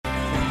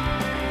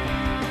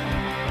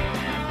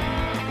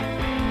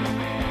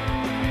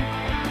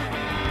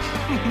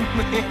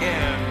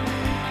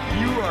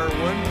Man, you are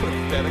one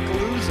pathetic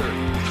loser.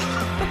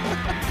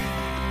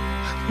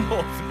 No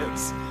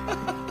offense.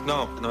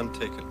 No, none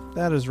taken.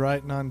 That is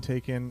right, none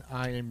taken.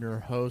 I am your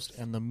host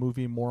and the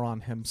movie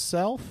moron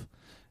himself,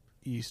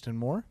 Easton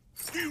Moore.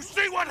 Do you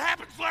see what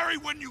happens, Larry,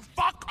 when you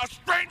fuck a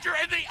stranger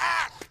in the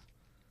ass?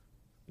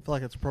 I feel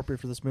like it's appropriate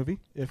for this movie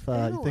if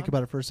you think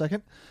about it for a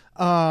second.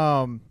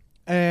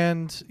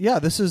 And yeah,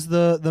 this is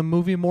the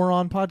movie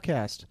moron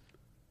podcast.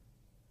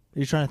 Are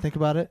you trying to think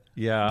about it?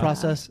 Yeah.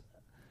 Process?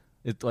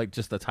 It's like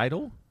just the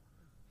title?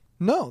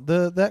 No,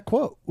 that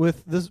quote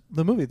with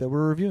the movie that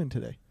we're reviewing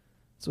today.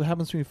 So what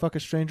happens when you fuck a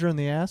stranger in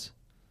the ass?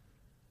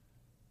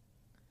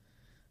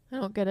 I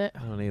don't get it. I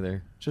don't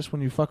either. Just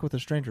when you fuck with a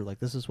stranger, like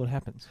this is what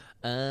happens.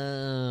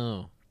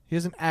 Oh. He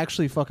doesn't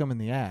actually fuck him in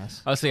the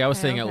ass. Oh, see, I was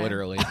Okay, saying it okay.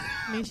 literally.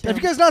 Me too. Have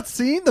you guys not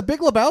seen The Big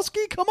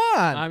Lebowski? Come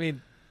on. I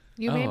mean,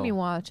 You made Oh. me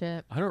watch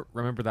it. I don't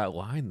remember that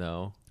line,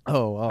 though.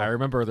 Oh, I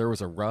remember there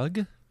was a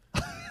rug.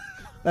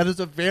 that is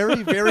a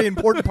very, very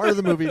important part of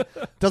the movie.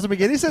 Doesn't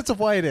make any sense of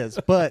why it is,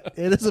 but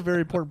it is a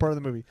very important part of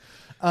the movie.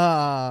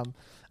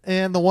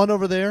 And the one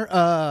over there,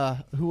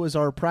 who is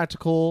our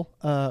practical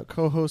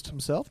co-host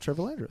himself,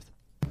 Trevor Landreth.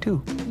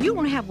 Two. You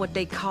don't have what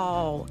they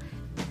call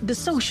the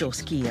social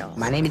skills.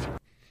 My name is...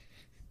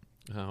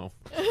 Oh.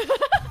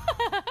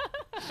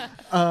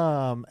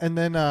 And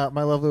then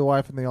my lovely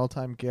wife and the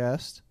all-time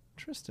guest,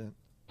 Tristan.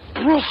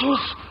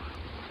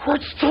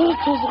 What's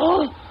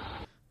taters?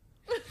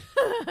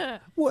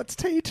 What's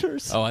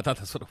taters? Oh, I thought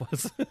that's what it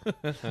was.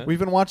 We've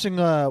been watching.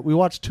 We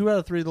watched 2 out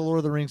of 3 of the Lord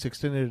of the Rings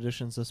extended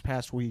editions this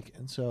past week,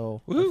 and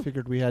so I Woo.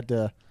 figured we had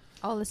to.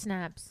 All the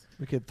snaps.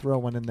 We could throw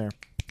one in there.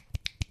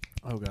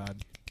 Oh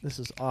God, this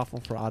is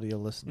awful for audio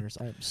listeners.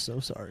 I am so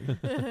sorry.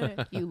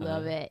 You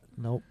love it.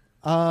 Nope.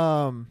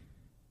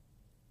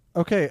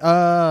 Okay.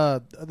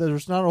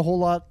 There's not a whole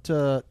lot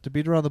to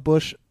beat around the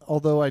bush.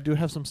 Although I do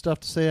have some stuff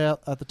to say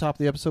at the top of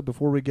the episode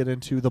before we get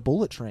into the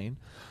bullet train.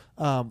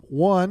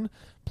 One,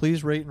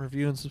 please rate and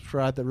review and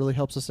subscribe. That really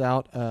helps us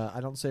out. I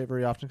don't say it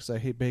very often because I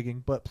hate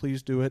begging, but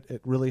please do it.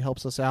 It really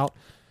helps us out.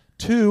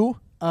 2,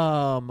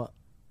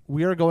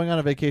 we are going on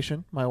a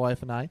vacation, my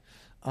wife and I.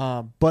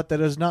 But that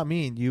does not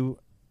mean you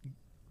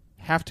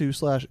have to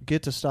 /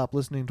 get to stop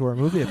listening to our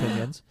movie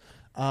opinions.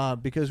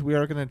 Because we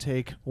are going to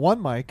take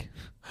one mic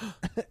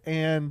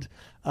and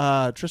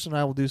Tristan and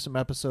I will do some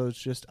episodes,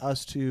 just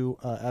us two,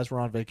 as we're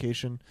on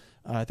vacation.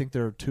 I think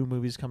there are 2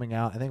 movies coming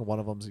out. I think one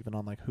of them's even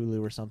on like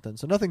Hulu or something.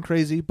 So nothing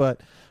crazy, but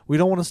we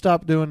don't want to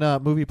stop doing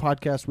movie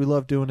podcasts. We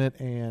love doing it,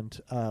 and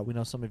we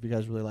know some of you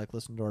guys really like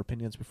listening to our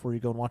opinions before you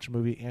go and watch a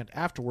movie and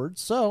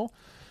afterwards. So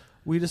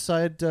we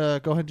decided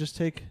to go ahead and just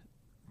take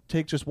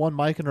just one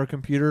mic in our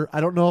computer.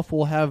 I don't know if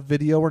we'll have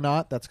video or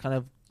not.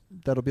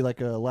 That'll be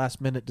like a last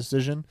minute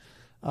decision.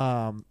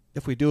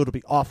 If we do, it'll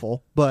be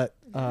awful, but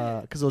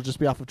because it'll just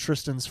be off of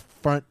Tristan's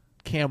front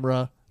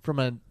camera from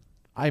an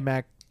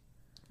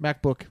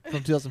MacBook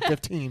from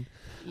 2015.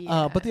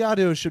 Yeah. But the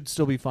audio should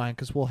still be fine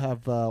because we'll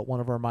have one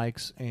of our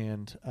mics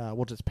and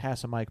we'll just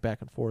pass a mic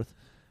back and forth.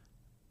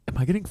 Am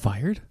I getting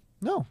fired?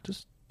 No,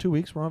 just 2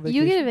 weeks. We're on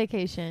vacation. You get a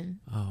vacation.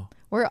 Oh.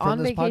 We're From on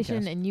this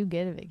vacation podcast. and you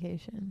get a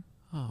vacation.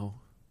 Oh.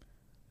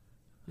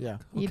 Yeah.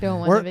 You Okay. don't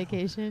want a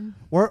vacation?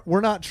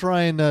 We're not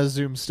trying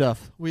Zoom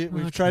stuff.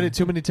 We've tried it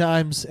too many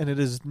times and it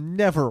has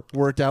never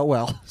worked out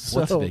well.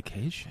 So What's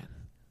vacation?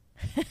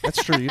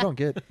 that's true. You don't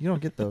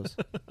get those.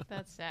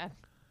 That's sad.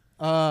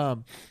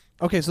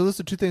 Okay, so those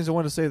are 2 things I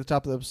wanted to say at the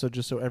top of the episode,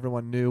 just so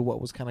everyone knew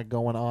what was kind of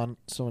going on.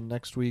 So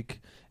next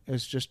week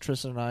it's just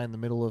Tristan and I in the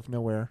middle of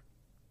nowhere.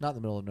 Not in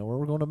the middle of nowhere.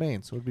 We're going to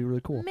Maine, so it'd be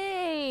really cool.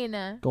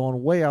 Maine.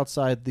 Going way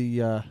outside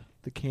the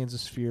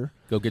Kansas sphere.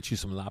 Go get you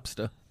some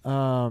lobster.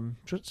 That's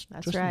Tristan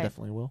right.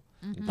 definitely will.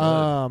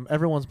 Mhm.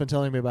 Everyone's been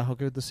telling me about how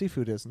good the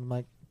seafood is, and I'm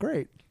like,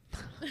 great.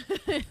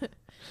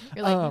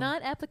 You're like,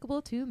 not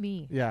applicable to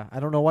me. Yeah, I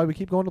don't know why we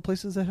keep going to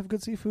places that have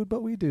good seafood,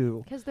 but we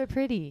do. Because they're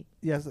pretty.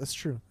 Yes, that's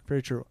true.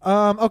 Very true.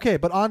 Okay,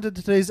 but on to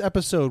today's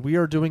episode. We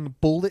are doing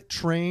Bullet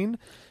Train.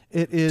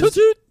 It is Toot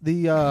toot.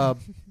 the I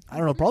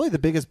don't know, probably the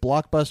biggest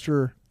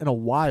blockbuster in a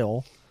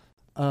while.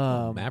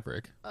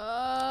 Maverick.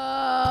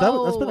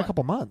 Oh. That's been a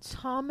couple months.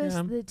 Thomas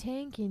Yeah. the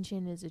Tank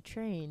Engine is a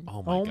train.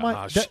 Oh my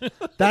gosh.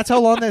 That's how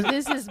long that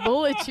This is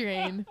Bullet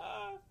Train.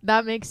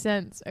 That makes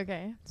sense.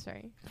 Okay,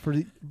 sorry. for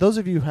those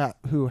of you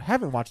who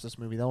haven't watched this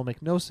movie. That will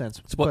make no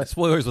sense.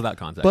 Spoilers without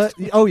context. But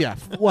oh yeah,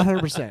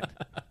 100%.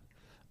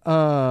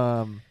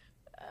 I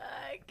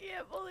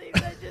can't believe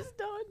that just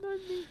dawned on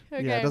me.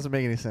 Okay. Yeah, it doesn't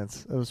make any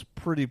sense. It was a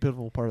pretty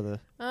pivotal part of the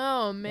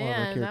Oh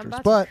man, I'm characters.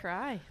 about But, to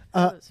cry.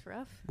 uh, That was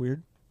rough.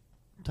 weird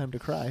time to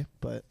cry,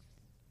 but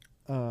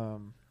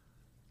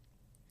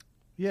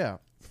yeah.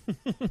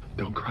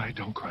 Don't cry,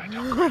 don't cry,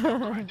 don't cry,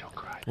 don't cry, don't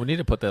cry. we need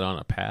to put that on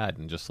a pad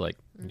and just like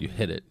you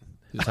hit it.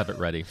 Just have it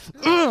ready.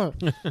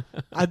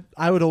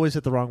 I would always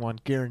hit the wrong one,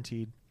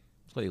 guaranteed.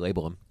 That's what you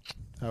label them.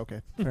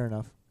 Okay, fair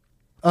enough.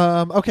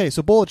 Okay,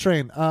 so Bullet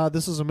Train.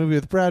 This is a movie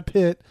with Brad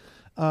Pitt.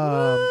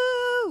 Woo!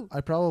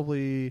 I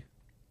probably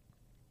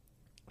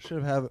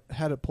should have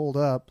had it pulled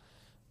up.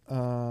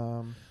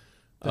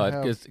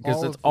 Because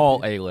it's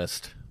all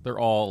A-list. They're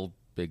all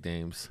big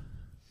names,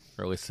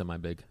 or at least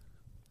semi-big.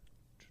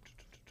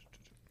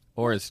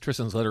 Or as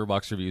Tristan's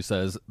Letterboxd review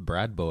says,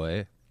 Brad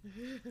Boy.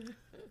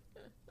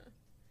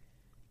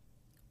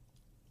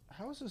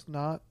 How is this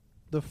not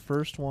the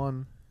first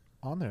one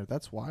on there?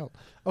 That's wild.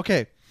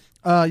 Okay.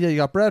 Yeah, you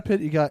got Brad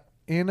Pitt. You got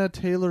Anna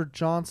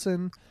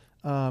Taylor-Johnson.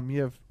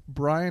 You have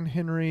Brian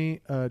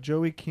Henry,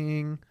 Joey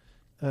King,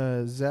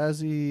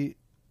 Zazie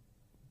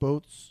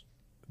Boats,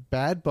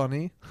 Bad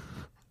Bunny.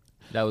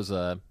 That was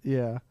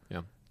Yeah.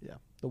 yeah.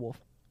 The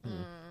wolf.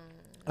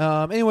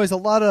 Anyways, a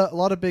lot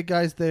of big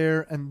guys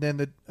there, and then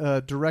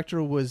the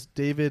director was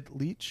David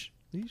Leitch,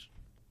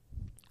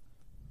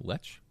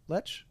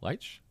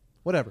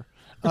 whatever,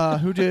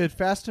 who did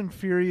Fast and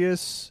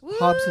Furious,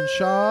 Hobbs and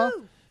Shaw.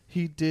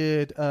 He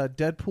did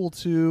Deadpool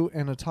 2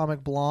 and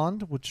Atomic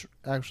Blonde, which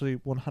actually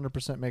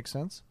 100% makes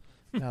sense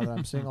now that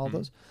I'm seeing all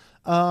those.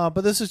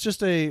 But this is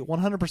just a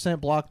 100%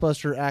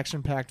 blockbuster,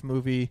 action-packed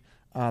movie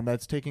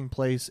that's taking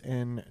place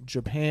in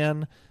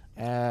Japan.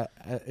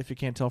 If you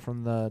can't tell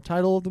from the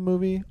title of the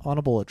movie, on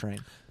a bullet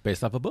train.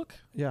 Based off a book.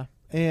 Yeah.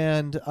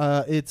 And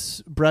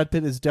it's Brad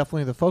Pitt is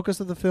definitely the focus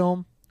of the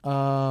film.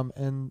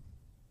 And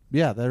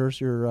yeah,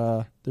 there's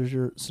your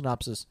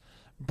synopsis.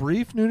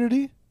 Brief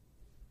nudity.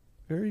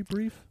 Very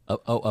brief.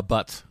 A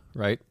butt,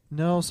 right?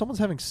 No, someone's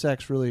having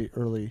sex really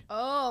early.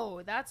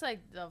 Oh, that's like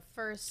the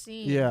first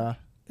scene. Yeah.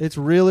 It's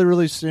really,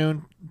 really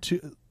soon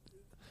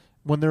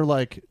when they're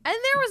like, And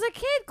there was a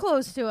kid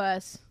close to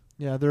us.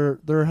 yeah,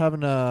 they're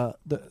having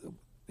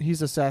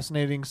he's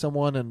assassinating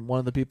someone, and one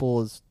of the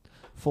people is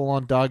full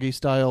on doggy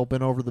style,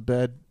 bent over the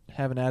bed,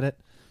 having at it.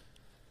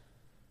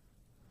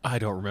 I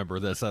don't remember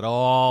this at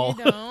all.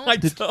 You don't? I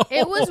don't.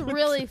 It was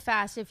really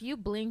fast. If you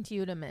blinked,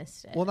 you'd have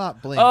missed it. Well,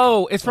 not blink.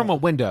 Oh, it's from a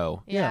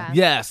window. yeah.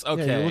 Yes.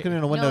 Okay. Yeah, you're looking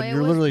in a window, No, and it you're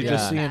was literally really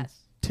just seeing fast.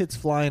 tits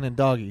flying and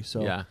doggy.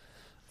 So, Yeah.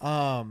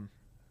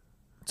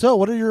 So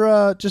what are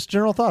your just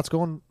general thoughts?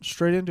 Going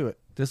straight into it.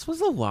 This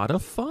was a lot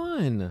of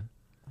fun.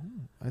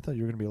 I thought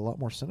you were going to be a lot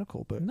more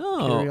cynical, but carry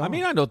No, on.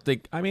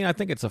 I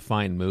think it's a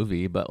fine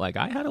movie, but like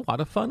I had a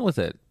lot of fun with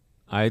it.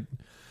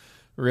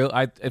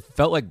 It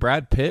felt like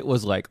Brad Pitt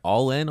was like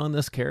all in on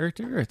this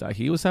character. I thought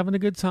he was having a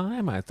good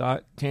time. I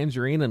thought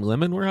Tangerine and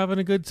Lemon were having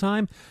a good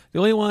time. The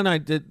only one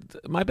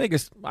my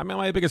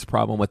biggest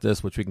problem with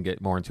this, which we can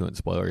get more into in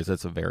spoilers, I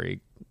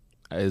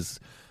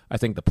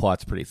think the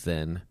plot's pretty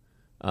thin,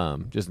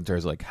 just in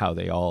terms of like how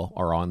they all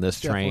are on this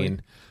train.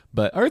 Definitely.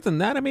 But other than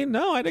that, I mean,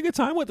 no, I had a good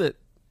time with it.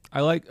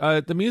 I like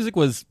the music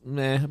was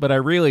meh, but I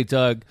really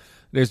dug.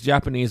 There's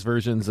Japanese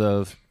versions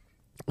of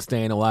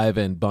Staying Alive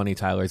and Bonnie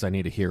Tyler's I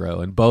Need a Hero,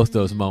 and both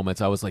those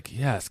moments I was like,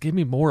 yes, give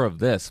me more of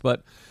this.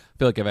 But I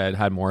feel like if I had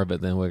had more of it,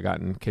 then we would have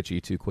gotten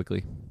kitschy too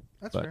quickly.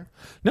 That's But fair.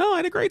 no, I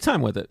had a great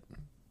time with it.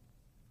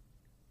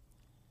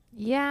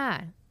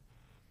 Yeah.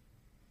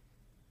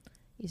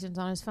 Ethan's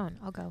on his phone.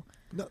 I'll go.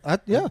 No,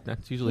 yeah.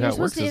 That's usually You're how it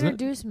works, supposed to isn't it?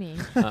 introduce me.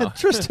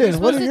 Tristan,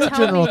 what are Supposed to your tell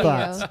general me,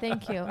 thoughts? yo.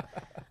 Thank you.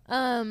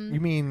 You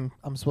mean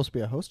I'm supposed to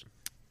be a host?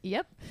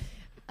 Yep.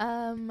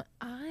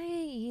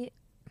 I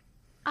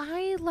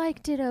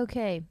liked it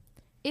okay.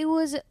 It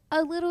was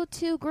a little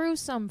too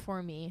gruesome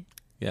for me.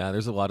 Yeah,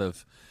 there's a lot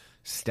of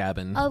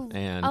stabbing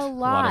and a a lot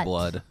lot. of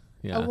blood.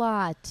 Yeah. A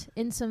lot.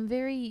 In some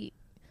very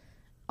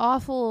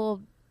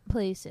awful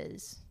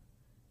places.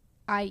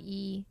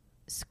 I.e.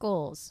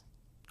 skulls.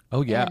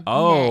 Oh yeah. and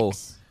Oh,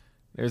 necks.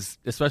 there's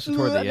especially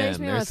toward the That makes end.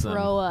 me There's want to some,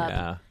 throw up.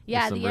 Yeah. Yeah,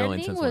 there's some the real ending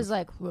intense was ones.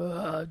 like,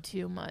 whoa,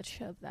 too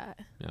much of that.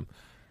 Yeah.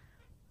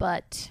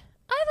 But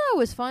I thought it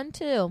was fun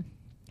too.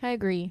 I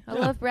agree. I Yeah.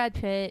 love Brad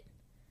Pitt.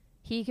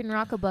 He can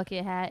rock a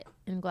bucket hat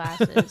and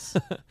glasses.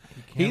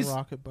 Can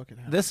rocket bucket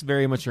hat. This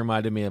very much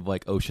reminded me of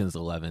like Ocean's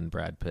 11,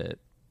 Brad Pitt.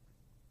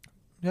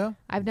 Yeah.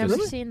 I've never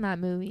Really? seen that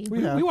movie.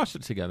 We have. watched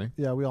it together.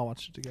 Yeah, we all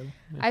watched it together.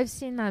 I've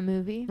seen that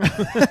movie.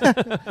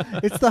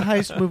 It's the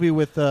heist movie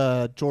with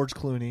George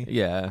Clooney.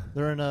 Yeah.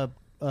 They're in a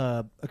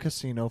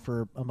casino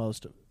for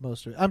most of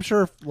it. I'm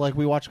sure if, like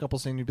we watch a couple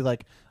scenes, you'd be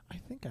like, I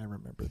think I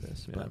remember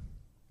this. Yeah. But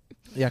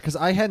yeah, because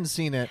I hadn't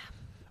seen it,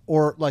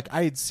 or like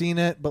I had seen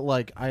it, but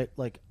I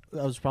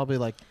was probably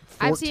like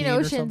 14 I've seen or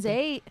Ocean's something.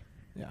 8.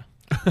 Yeah.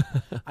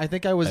 I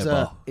think I was Hey,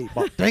 ball. 8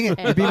 ball. Dang it,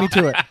 you beat me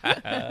to it.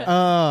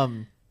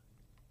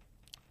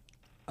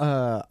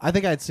 I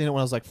think I had seen it when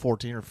I was like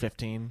 14 or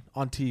 15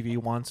 on TV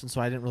once, and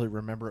so I didn't really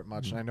remember it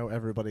much. And I know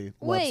everybody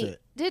loves Wait,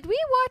 it. did we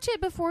watch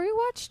it before we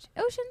watched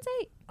Ocean's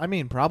 8? I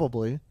mean,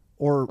 probably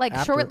or Like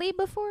after. shortly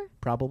before?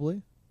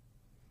 Probably.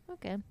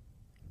 Okay.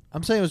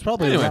 I'm saying it was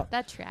probably Anyway. around,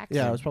 That tracks.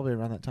 yeah, it was probably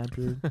around that time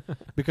period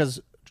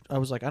because I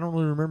was like, I don't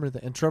really remember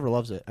that. And Trevor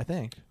loves it, I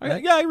think.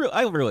 Right? Yeah,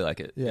 I really like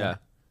it. Yeah.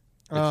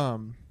 Yeah.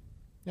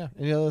 Yeah.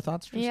 Any other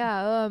thoughts? Tristan?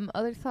 Yeah,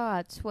 other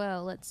thoughts.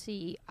 Well, let's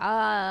see.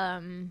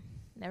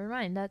 Never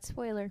mind. That's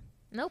spoiler.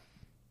 Nope.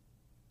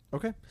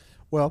 Okay.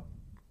 Well,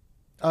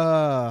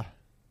 I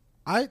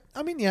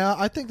mean, yeah,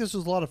 I think this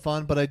was a lot of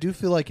fun, but I do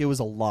feel like it was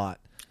a lot.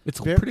 It's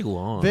Ver- pretty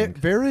long.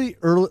 Very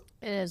early.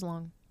 It is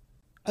long.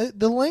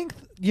 The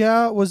length,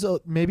 yeah, was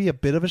maybe a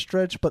bit of a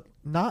stretch, but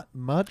not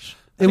much.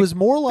 It was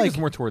more I think like, it's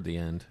more toward the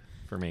end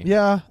for me.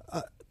 yeah,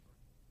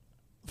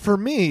 for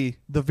me,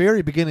 the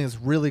very beginning is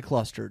really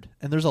clustered,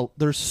 and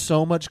there's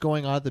so much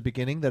going on at the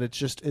beginning that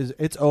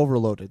it's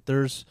overloaded.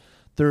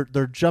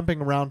 They're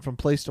jumping around from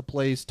place to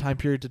place, time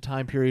period to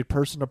time period,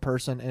 person to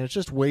person, and it's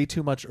just way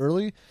too much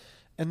early.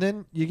 And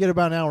then you get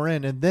about an hour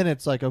in, and then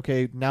it's like,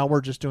 okay, now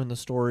we're just doing the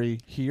story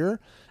here,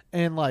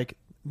 and like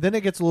then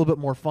it gets a little bit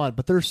more fun.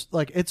 But there's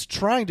like it's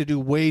trying to do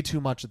way too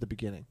much at the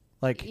beginning,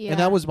 like, Yeah. and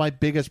that was my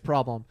biggest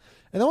problem.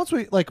 And then once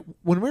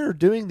when we were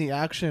doing the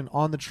action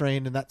on the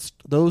train, and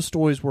those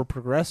stories were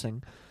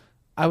progressing,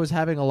 I was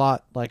having a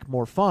lot like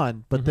more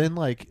fun. But then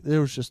like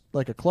there was just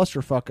like a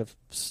clusterfuck of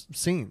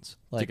scenes.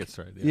 Like get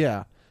started, yeah.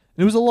 yeah,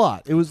 it was a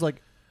lot. It was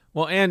like.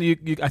 Well, and you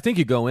I think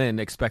you go in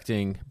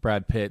expecting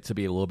Brad Pitt to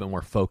be a little bit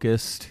more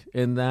focused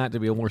in that,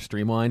 to be a little more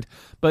streamlined.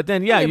 But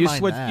then, yeah, didn't you mind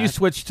switch. that. You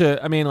switch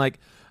to. I mean, like,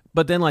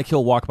 but then like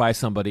he'll walk by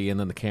somebody, and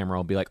then the camera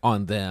will be like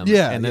on them.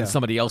 Yeah, and then yeah.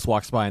 somebody else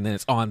walks by, and then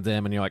it's on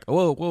them, and you're like,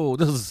 whoa,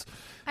 this is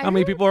I how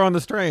many heard- people are on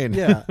this train?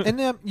 Yeah, and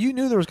you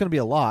knew there was going to be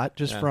a lot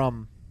just Yeah.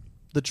 from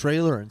the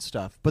trailer and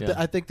stuff. But Yeah.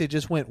 I think they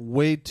just went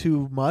way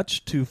too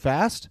much, too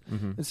fast,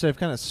 Mm-hmm. instead of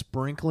kind of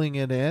sprinkling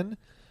it in.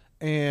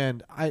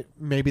 And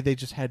maybe they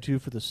just had to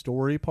for the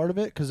story part of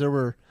it, because there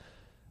were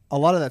a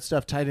lot of that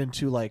stuff tied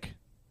into like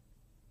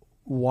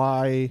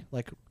why,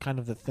 like kind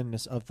of the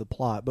thinness of the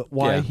plot, but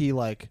why Yeah. he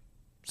like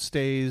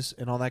stays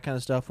and all that kind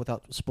of stuff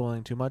without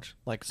spoiling too much.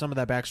 Like some of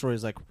that backstory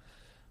is like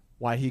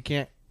why he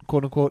can't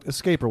quote unquote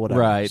escape or whatever.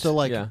 Right, So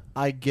like yeah.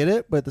 I get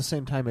it, but at the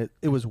same time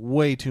it was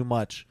way too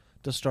much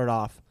to start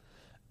off.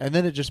 And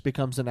then it just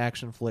becomes an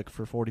action flick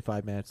for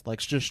 45 minutes, like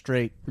just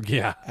straight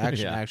yeah,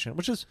 action,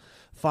 which is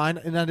fine.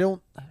 And I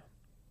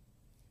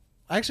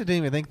actually didn't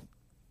even think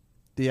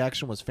the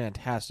action was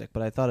fantastic,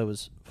 but I thought it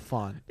was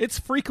fun. It's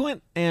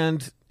frequent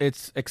and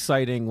it's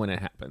exciting when it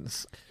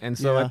happens, and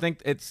so Yeah. I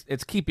think it's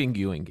keeping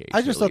you engaged.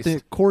 I just at thought the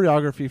least.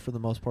 choreography for the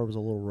most part was a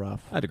little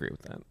rough. I'd agree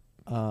with that.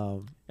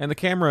 Um, And the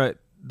camera,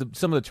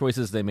 some of the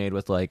choices they made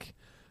with like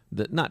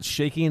the not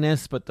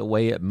shakiness, but the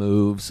way it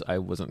moves, I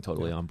wasn't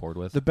totally on board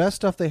with. the best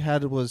stuff they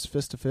had was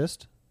fist to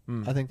fist.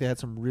 Mm. I think they had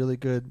some really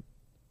good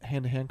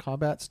hand to hand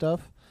combat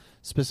stuff,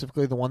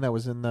 specifically the one that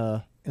was in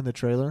the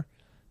trailer.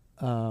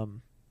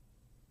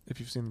 If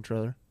you've seen the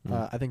trailer,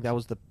 I think that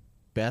was the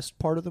best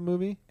part of the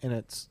movie, and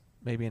it's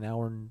maybe an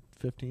hour and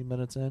 15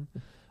 minutes in.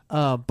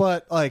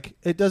 But like,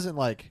 it doesn't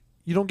like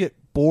you don't get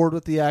bored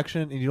with the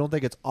action, and you don't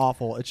think it's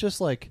awful. It's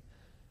just like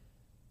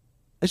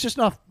it's just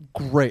not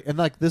great. And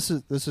like this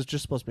is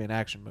just supposed to be an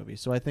action movie,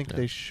 so I think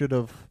they should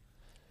have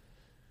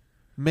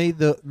made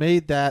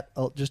that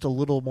just a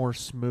little more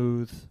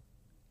smooth.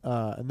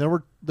 And there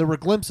were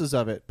glimpses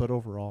of it, but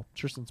overall,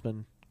 Tristan's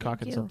been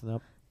cocking you. something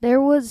up.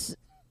 There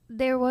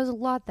was a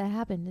lot that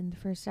happened in the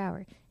first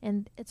hour.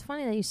 And it's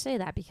funny that you say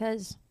that,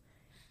 because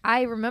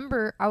I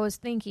remember I was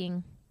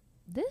thinking,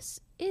 this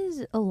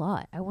is a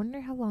lot. I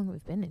wonder how long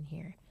we've been in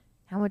here.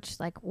 How much,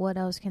 like, what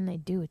else can they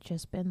do? It's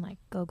just been like,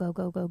 go, go,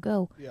 go, go,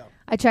 go. Yeah.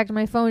 I checked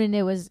my phone and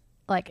it was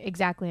like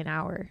exactly an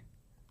hour.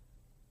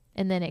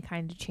 And then it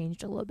kind of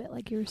changed a little bit,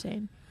 like you were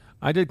saying.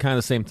 I did kind of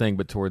the same thing,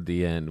 but toward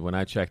the end, when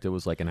I checked, it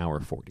was like an hour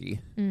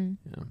 40. Mm.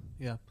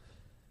 Yeah.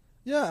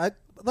 Yeah,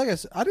 like I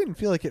said, I didn't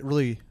feel like it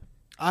really.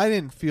 I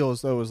didn't feel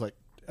as though it was like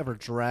ever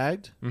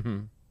dragged,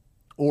 Mm-hmm.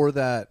 or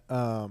that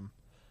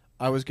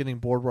I was getting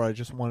bored where I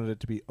just wanted it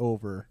to be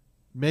over.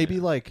 Maybe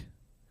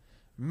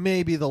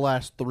maybe the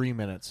last 3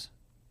 minutes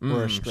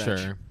were a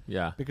stretch, Sure.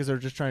 Yeah. because they're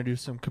just trying to do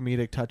some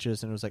comedic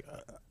touches, and it was like,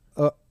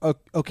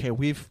 okay,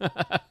 we've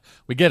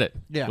We get it.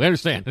 Yeah. We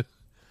understand.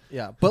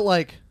 yeah, but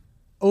like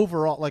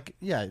overall, like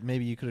yeah,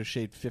 maybe you could have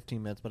shaved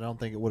 15 minutes, but I don't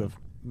think it would have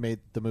made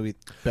the movie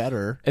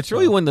better. It's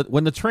really when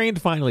the train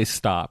finally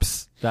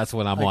stops, that's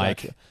when I'm I like,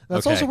 gotcha.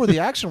 That's okay, also where the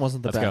action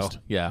wasn't the let's best.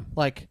 go. Yeah.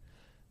 Like,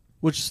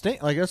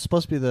 like that's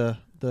supposed to be the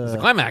It's the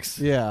climax.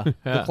 Yeah, the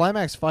Yeah.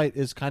 climax fight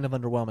is kind of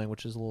underwhelming,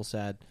 which is a little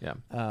sad.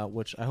 Yeah.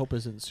 Which I hope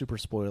isn't super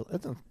spoiled.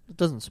 It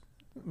doesn't.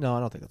 No, I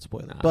don't think that's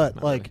spoiled. Nah, but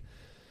not like, really.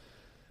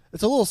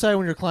 it's a little sad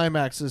when your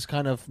climax is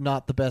kind of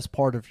not the best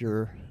part of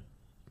your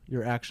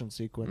action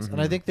sequence. And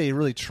I think they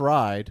really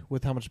tried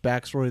with how much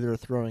backstory they were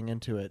throwing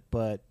into it,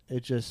 but it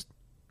just.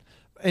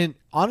 And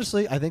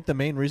honestly, I think the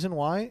main reason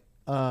why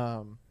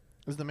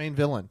is the main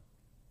villain.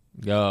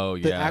 Oh,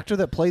 The yeah. actor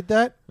that played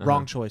that,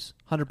 wrong choice,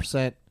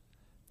 100%.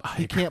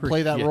 He can't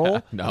play that Yeah,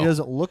 role. no. He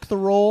doesn't look the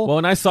role. Well,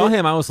 when I saw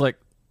him, I was like,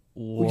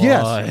 what?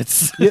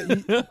 Yes. We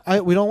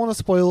don't want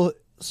to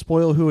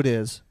spoil who it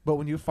is, but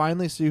when you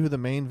finally see who the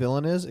main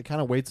villain is, it kind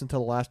of waits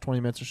until the last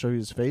 20 minutes to show you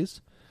his face.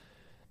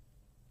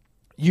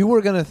 You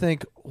were going to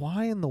think,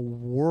 why in the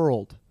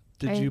world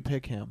did you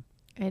pick him?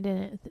 I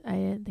didn't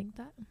think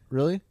that.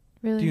 Really?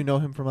 Really? Do you know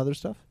him from other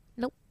stuff?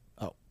 Nope.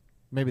 Oh,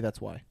 maybe that's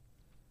why.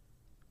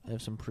 I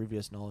have some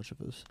previous knowledge of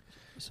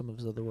some of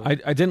his other work.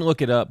 I didn't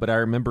look it up, but I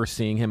remember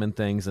seeing him in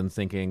things and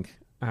thinking,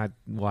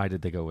 why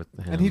did they go with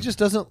him? And he just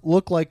doesn't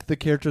look like the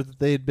character that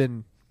they had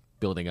been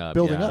building up.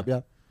 up.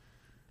 Yeah,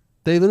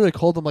 they literally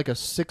called him like a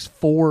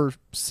 6'4",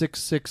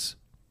 6'6"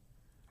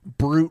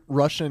 brute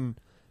Russian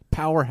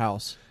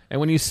powerhouse. And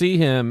when you see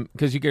him,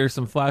 because you get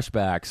some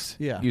flashbacks,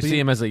 Yeah, you but see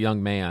him as a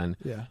young man,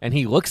 Yeah. and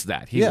he looks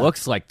that. He Yeah.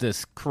 looks like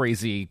this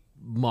crazy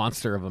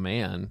monster of a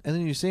man. And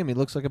then you see him, he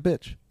looks like a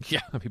bitch. Yeah,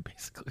 I mean,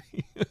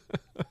 basically.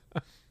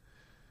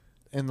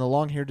 And the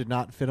long hair did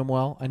not fit him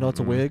well. I know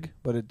it's a wig,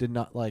 but it did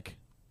not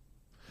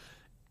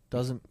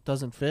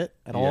doesn't fit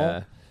at all.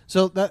 Yeah.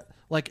 So that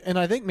and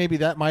I think maybe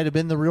that might have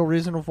been the real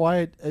reason of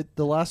why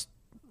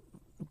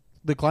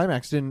the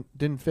climax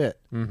didn't fit.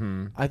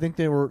 Mm-hmm. I think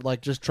they were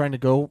just trying to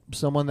go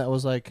someone that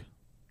was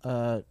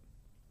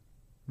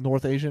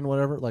North Asian,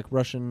 whatever, like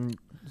Russian,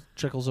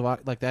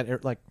 Czechoslovak, like that,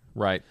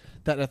 Right.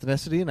 that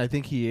ethnicity, and I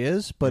think he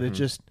is, but it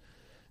just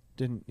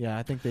didn't. Yeah,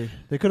 I think they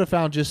could have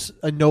found just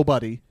a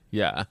nobody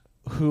Yeah.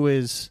 who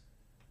is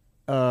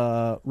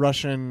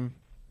Russian,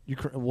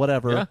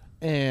 whatever, Yeah.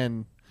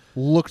 and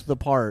looked the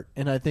part,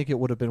 and I think it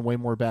would have been way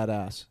more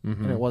badass,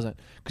 Mhm. and it wasn't.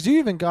 Because you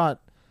even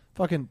got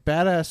fucking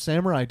badass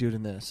samurai dude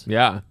in this,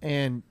 Yeah.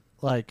 and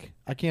I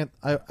can't.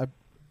 I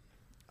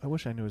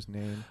wish I knew his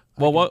name.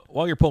 Well,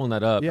 while you're pulling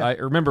that up, Yeah. I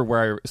remember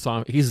where I saw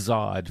him. He's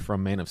Zod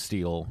from Man of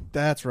Steel.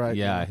 That's right.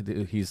 Yeah,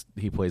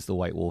 he plays the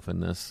White Wolf in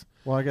this.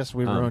 Well, I guess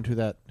we ruined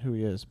who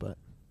he is, but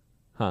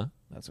Huh?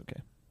 that's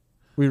okay.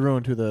 We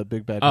ruined who the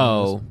big bad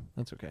guy is.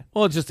 That's okay.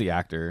 Well, it's just the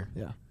actor.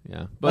 Yeah.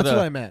 Yeah. But, That's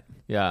what I meant.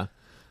 Yeah.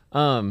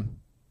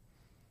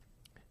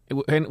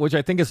 Which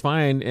I think is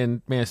fine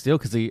in Man of Steel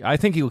because I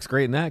think he looks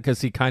great in that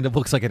because he kind of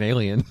looks like an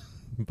alien.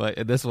 But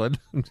in this one,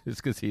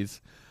 just because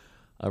he's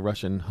a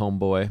Russian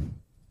homeboy.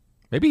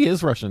 Maybe he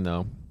is Russian,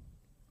 though.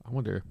 I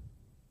wonder.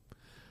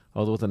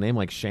 Although with a name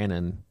like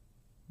Shannon,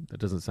 that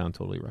doesn't sound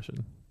totally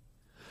Russian.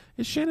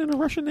 Is Shannon a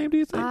Russian name, do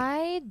you think?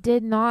 I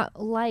did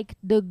not like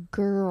the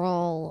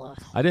girl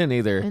I didn't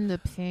either. in the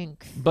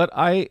pink. But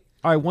I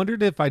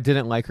wondered if I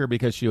didn't like her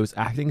because she was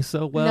acting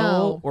so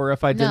well, or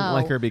if I didn't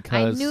like her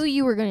because I knew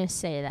you were going to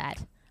say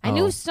that. I Oh.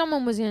 knew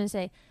someone was going to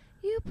say,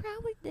 you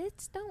probably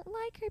don't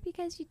like her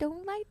because you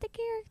don't like the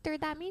character.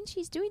 That means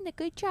she's doing the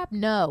good job.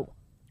 No.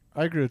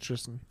 I agree with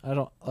Tristan. I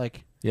don't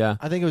Yeah.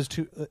 I think it was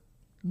too.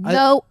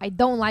 No, I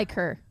don't like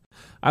her.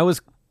 I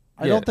was.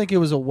 I don't think it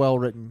was a well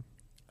written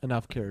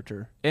enough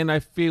character. And I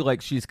feel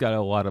like she's got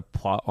a lot of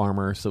plot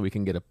armor, so we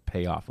can get a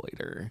payoff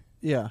later.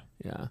 Yeah.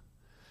 Yeah.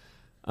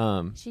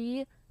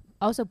 She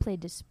also played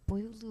the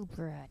spoiled little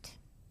brat.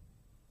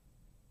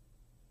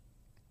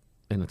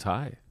 In a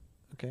tie.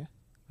 Okay.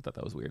 I thought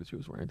that was weird that she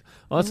was wearing.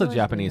 Well, that's It a was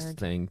Japanese weird.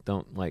 thing.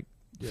 Don't like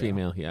Yeah.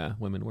 female. Yeah,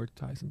 women wear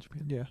ties in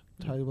Japan. Yeah.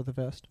 Tied with a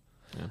vest.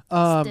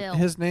 Yeah. Still.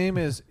 His name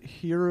is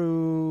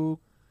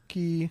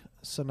Hiroki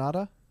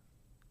Sanada.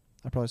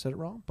 I probably said it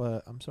wrong,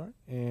 but I'm sorry.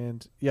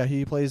 And yeah,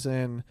 he plays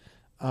in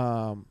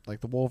the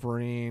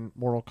Wolverine,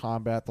 Mortal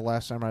Kombat, The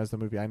Last Samurai is the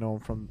movie. I know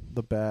him from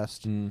the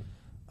best. Mm.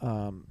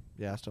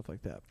 Yeah, stuff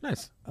like that.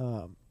 Nice.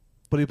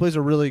 But he plays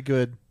a really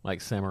good.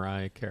 Like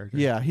samurai character.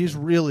 Yeah, he's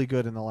really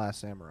good in The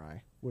Last Samurai,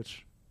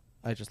 which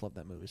I just love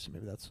that movie. So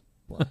maybe that's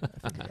why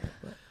I think of it.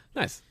 But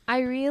Nice. I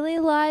really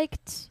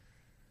liked.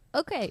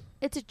 Okay,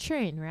 it's a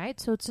train, right?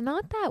 So it's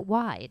not that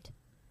wide.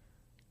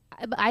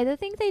 I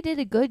think they did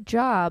a good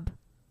job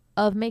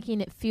of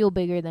making it feel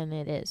bigger than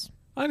it is.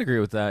 I'd agree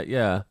with that.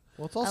 Yeah.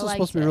 well, it's also liked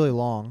supposed to be it. really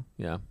long.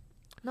 Yeah.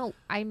 No,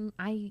 I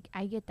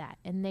get that,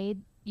 and they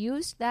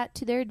used that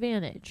to their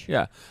advantage.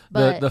 Yeah.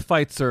 But- the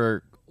fights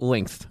are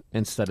length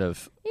instead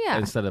of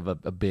Yeah.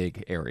 a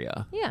big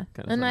area. Yeah,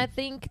 kind of and thing. I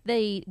think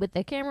with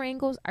the camera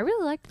angles, I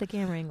really liked the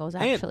camera angles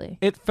And actually.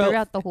 it felt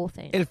throughout the whole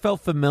thing. It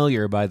felt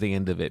familiar by the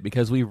end of it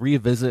because we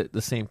revisit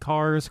the same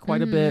cars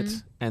quite a bit,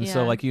 and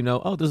so Yeah.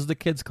 oh, this is the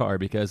kid's car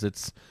because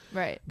it's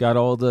Right. got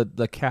all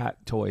the cat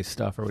toy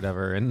stuff or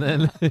whatever, and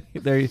then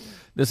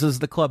this is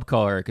the club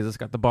car because it's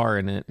got the bar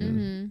in it,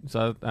 and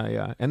so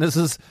and this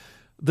is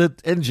the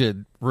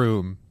engine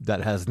room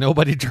that has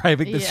nobody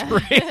driving the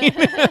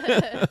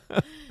train.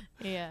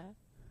 Yeah.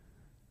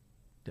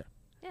 Yeah.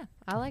 Yeah,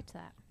 I liked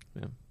that.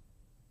 Yeah.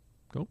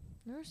 Cool.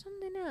 There was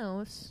something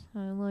else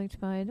I liked,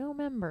 but I don't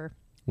remember.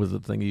 Was the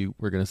thing you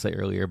were going to say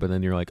earlier, but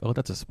then you're like, oh,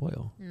 that's a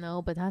spoil,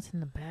 No, but that's in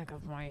the back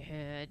of my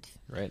head.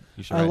 right?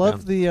 You should. I write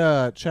love down.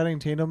 the Channing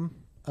Tatum.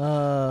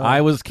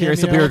 I was curious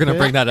if we cameo were going to bit.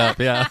 bring that up.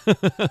 Yeah.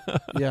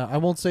 Yeah, I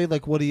won't say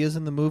what he is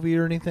in the movie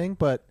or anything,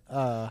 but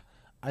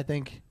I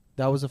think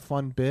that was a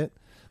fun bit.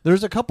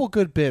 There's a couple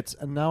good bits,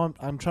 and now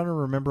I'm trying to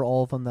remember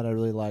all of them that I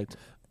really liked.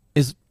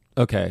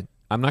 Okay.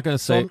 I'm not going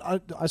to say.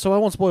 So I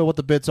won't spoil what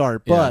the bits are,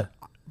 but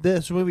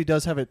this movie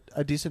does have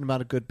a decent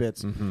amount of good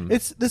bits. Mhm.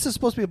 This is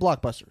supposed to be a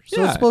blockbuster, so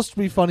Yeah. it's supposed to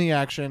be funny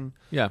action.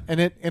 Yeah. and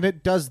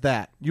it does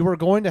that. You are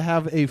going to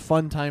have a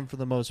fun time for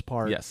the most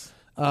part. Yes.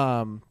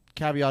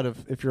 Caveat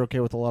of if you're okay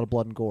with a lot of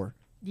blood and gore.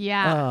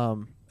 Yeah.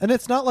 And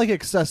it's not like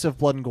excessive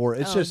blood and gore.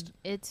 It's just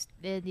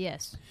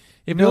yes.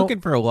 If No. you're looking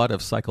for a lot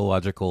of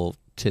psychological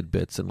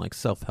tidbits and like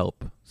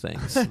self-help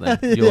things, then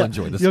you'll Yeah,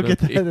 enjoy this you'll movie.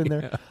 get that in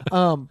there.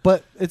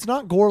 But it's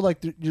not gore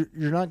like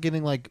you're not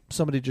getting like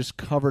somebody just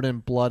covered in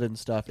blood and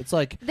stuff. It's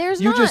like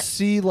There's you not- just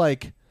see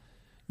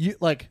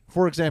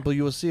for example,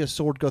 you will see a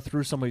sword go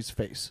through somebody's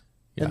face.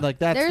 Yeah. And that's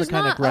There's the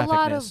kind not of a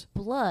lot graphicness. of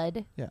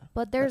blood, Yeah.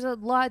 but there's a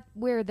lot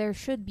where there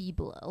should be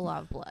a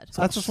lot of blood.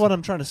 That's just what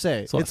I'm trying to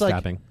say. It's a lot It's of like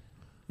stabbing.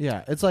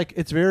 Yeah, it's like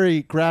it's very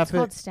It's graphic.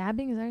 called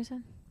stabbing. Is that what you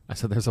said? I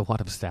said there's a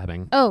lot of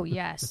stabbing, Oh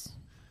yes.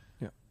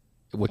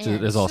 which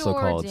And is also swords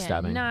called and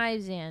stabbing.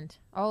 knives and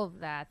all of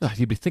that.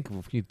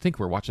 You'd think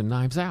we're watching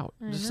Knives Out.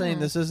 I I'm just know. saying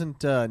this isn't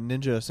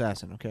Ninja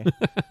Assassin, okay?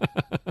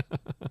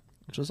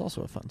 Which was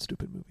also a fun,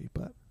 stupid movie,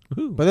 but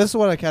Ooh. this is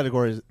what I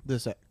categorize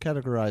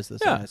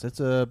this Yeah. as. It's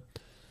a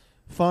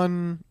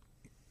fun,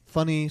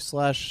 funny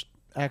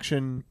 /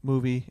 action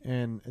movie,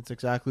 and it's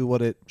exactly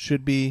what it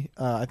should be.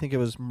 I think it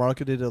was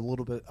marketed a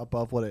little bit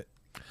above what it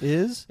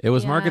is. It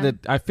was Yeah. marketed.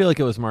 I feel like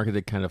it was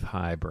marketed kind of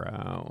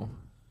highbrow.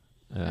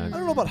 I don't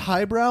know about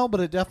highbrow,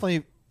 but it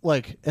definitely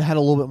it had a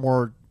little bit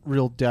more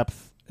real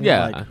depth. And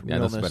Yeah, like, yeah,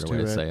 that's a realness better way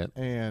to it. say it.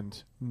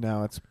 And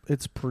no,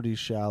 it's pretty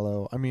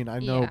shallow. I mean, I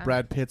know Yeah.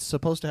 Brad Pitt's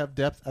supposed to have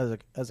depth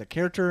as a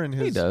character, and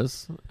his He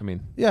does. I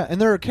mean, yeah,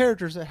 and there are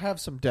characters that have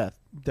some depth,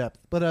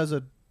 but as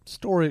a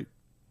story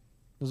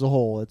as a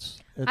whole, it's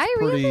I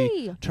pretty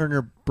really- turn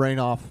your brain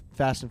off,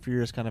 Fast and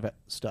Furious kind of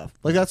stuff.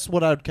 Like that's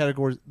what I would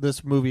categorize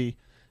this movie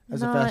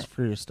as a Not- Fast and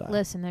Furious style.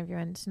 Listen,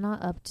 everyone, it's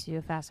not up to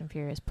a Fast and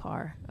Furious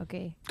par.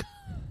 Okay.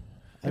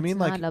 I mean, It's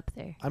like not up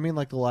there. I mean,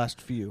 like the last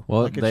few.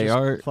 Well, like, it's they just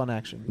are- fun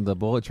action. the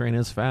bullet train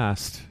is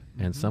fast,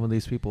 Mm-hmm. and some of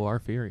these people are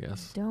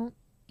furious. Don't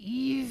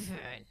even.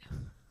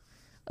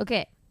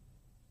 Okay.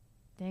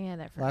 Dang it,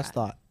 I forgot. Last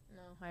thought.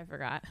 No, I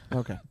forgot.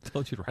 Okay.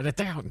 Told you to write it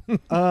down. No,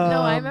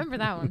 I remember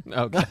that one.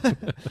 Okay.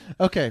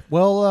 Okay.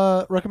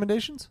 Well,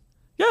 recommendations.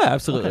 Yeah,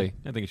 absolutely. Okay.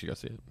 I think you should go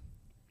see it.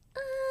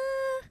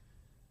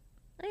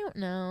 I don't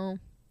know.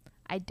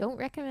 I don't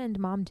recommend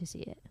Mom to see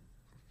it.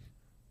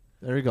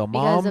 There you go.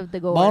 Because Mom. of the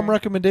gore. Mom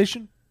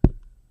recommendation.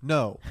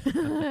 No.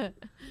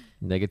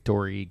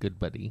 Negatory, good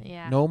buddy.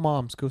 Yeah. No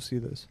moms. Go see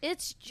this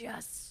It's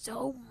just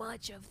so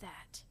much of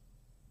that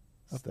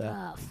Of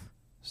that. stuff.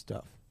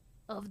 stuff.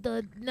 Of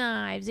the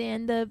knives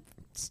and the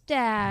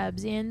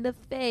stabs and the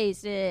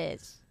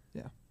faces.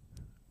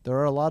 There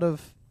are a lot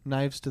of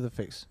knives to the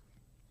face.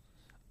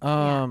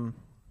 Yeah.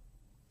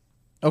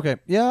 Okay.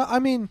 Yeah, I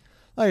mean,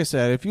 like I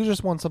said, if you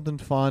just want something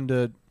fun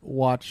to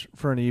watch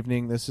for an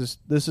evening, this is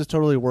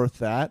totally worth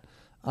that.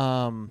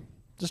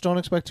 Just don't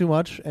expect too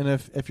much, and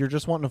if you're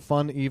just wanting a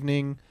fun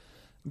evening,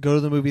 go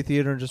to the movie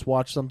theater and just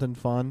watch something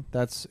fun.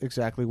 That's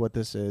exactly what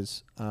this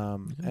is.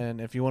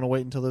 And if you want to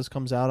wait until this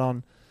comes out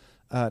on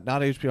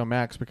not HBO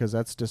Max because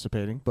that's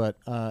dissipating, but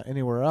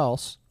anywhere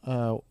else,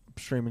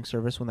 streaming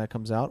service when that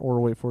comes out,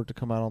 or wait for it to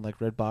come out on like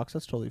Redbox,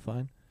 that's totally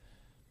fine.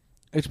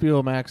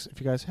 HBO Max,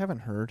 if you guys haven't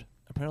heard,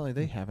 apparently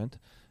they haven't,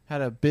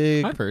 had a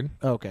big... I've heard.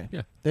 Okay.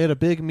 Yeah. They had a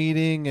big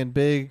meeting and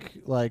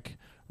big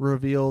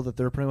reveal that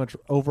they're pretty much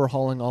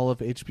overhauling all of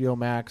HBO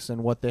Max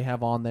and what they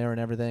have on there and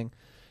everything.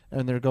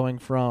 And they're going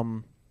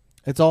from...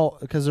 It's all...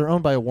 Because they're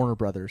owned by Warner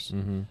Brothers.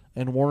 Mm-hmm.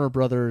 And Warner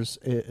Brothers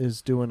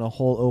is doing a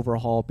whole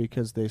overhaul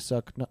because they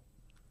suck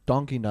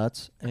donkey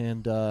nuts.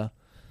 And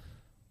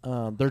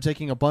they're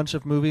taking a bunch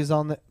of movies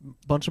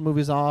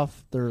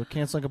off. They're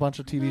canceling a bunch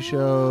of TV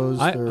shows.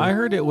 I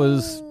heard it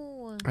was... No.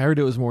 I heard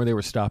it was more they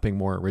were stopping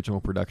more original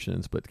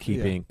productions, but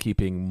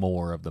keeping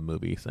more of the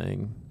movie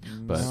thing.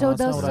 But No, So that's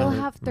they'll not what I still heard.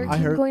 have I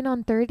 13 heard- going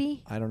on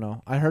 30? I don't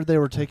know. I heard they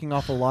were taking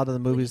off a lot of the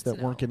movies that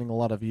Please weren't no. getting a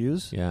lot of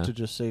views Yeah. to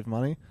just save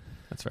money.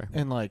 that's fair.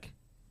 And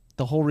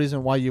the whole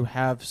reason why you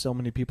have so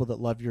many people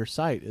that love your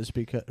site is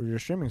because or your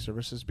streaming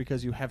service is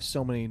because you have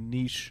so many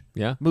niche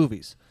Yeah.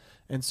 movies.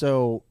 And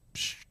so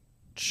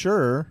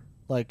sure,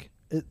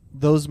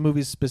 those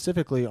movies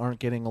specifically aren't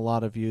getting a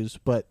lot of views,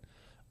 but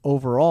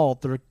overall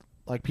they're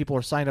people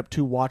are signed up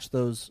to watch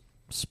those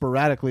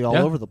sporadically all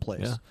Yeah. over the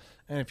place. Yeah.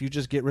 And if you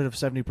just get rid of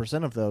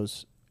 70% of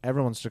those,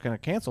 everyone's just going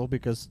to cancel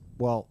because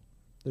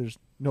there's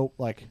no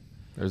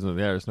There's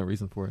no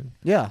reason for it.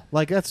 yeah,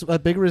 that's a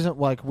big reason.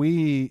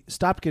 We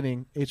stopped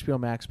getting HBO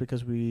Max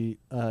because we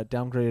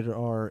downgraded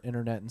our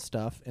internet and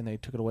stuff, and they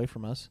took it away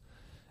from us.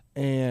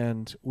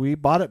 And we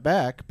bought it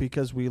back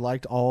because we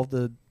liked all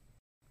the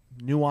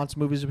nuanced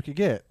movies we could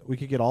get. We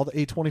could get all the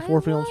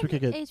A24 films. We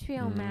could get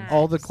HBO Max.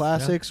 all the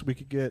classics. We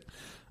could get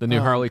The new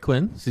Harley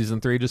Quinn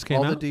season 3 just came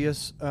all out.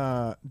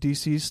 the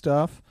DC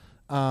stuff.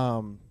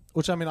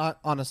 Which I mean,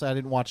 honestly, I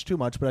didn't watch too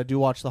much, but I do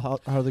watch the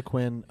Harley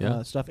Quinn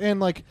Yeah. stuff.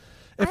 And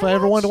if I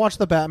ever wanted to watch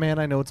the Batman,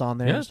 I know it's on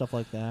there Yeah. and stuff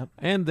like that.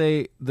 And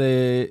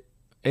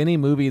any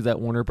movie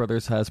that Warner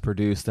Brothers has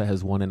produced that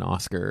has won an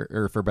Oscar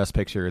or for Best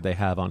Picture, they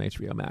have on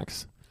HBO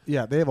Max.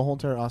 Yeah, they have a whole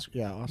entire Oscar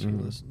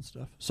Mhm. list and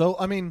stuff. So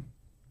I mean,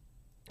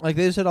 they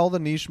just had all the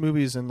niche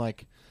movies, and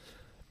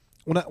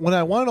when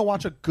I wanted to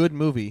watch a good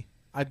movie,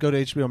 I'd go to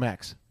HBO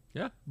Max.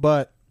 Yeah.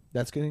 But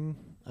that's getting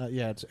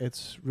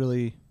it's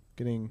really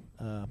getting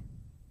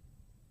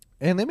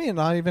and they may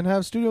not even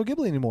have Studio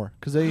Ghibli anymore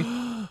because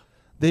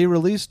they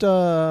released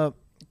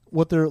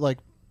what their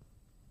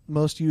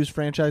most used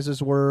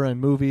franchises were and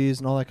movies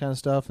and all that kind of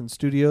stuff and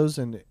studios,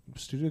 and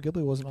Studio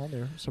Ghibli wasn't on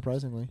there,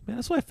 surprisingly. Man,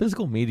 that's why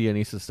physical media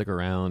needs to stick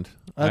around.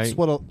 That's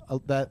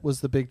that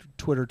was the big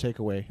Twitter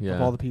takeaway Yeah.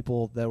 of all the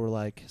people that were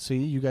like, see,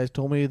 you guys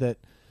told me that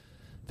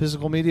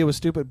physical media was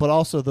stupid, but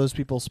also those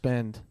people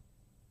spend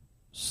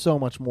so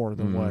much more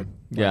than what.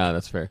 Yeah,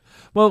 that's fair.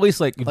 Well, at least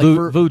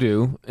for-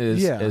 Voodoo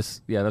is Yeah.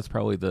 is that's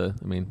probably the.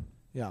 I mean,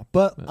 Yeah,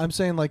 but I'm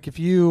saying like if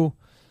you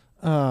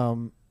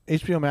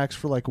HBO Max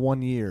for like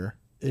 1 year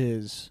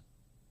is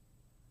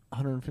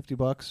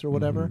 $150 or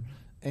whatever,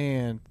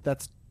 and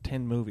that's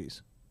 10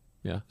 movies.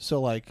 Yeah, So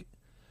like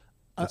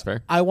that's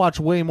fair. I watch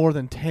way more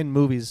than 10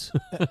 movies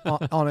on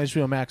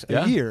HBO Max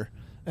a year,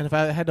 and if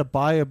I had to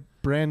buy a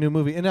brand new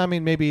movie, and I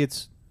mean maybe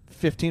it's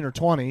 15 or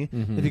 20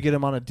 if you get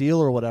them on a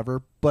deal or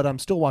whatever, but I'm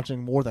still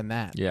watching more than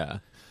that Yeah.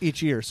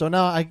 each year. So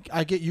now I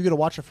get you get to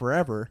watch it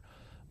forever,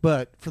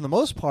 but for the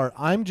most part,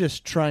 I'm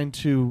just trying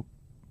to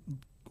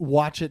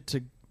watch it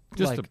to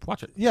Just like, to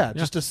watch it. Yeah,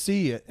 just to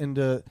see it and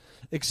to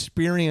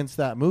experience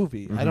that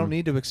movie. I don't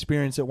need to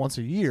experience it once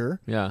a year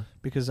Yeah.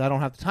 because I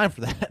don't have the time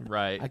for that.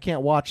 Right. I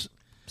can't watch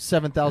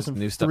There's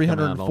new stuff coming out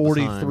all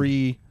the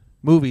 7,343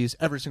 movies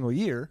every single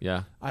year.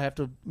 Yeah. I have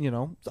to,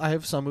 I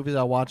have some movies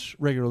I watch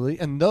regularly,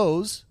 and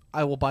those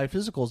I will buy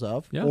physicals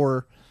of, Yeah.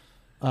 or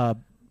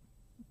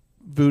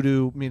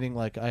Vudu, meaning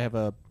like I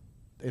have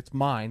it's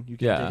mine. You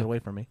can't take it away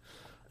from me.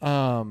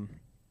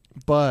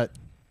 But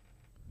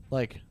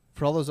like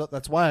for all those,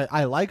 that's why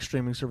I like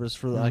streaming service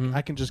for like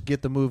I can just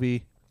get the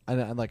movie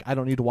and like I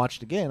don't need to watch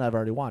it again. I've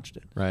already watched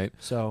it. Right.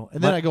 So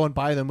and then I go and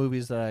buy the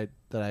movies that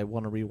I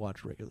want to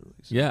rewatch regularly.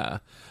 So. Yeah.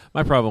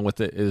 My problem with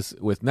it is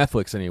with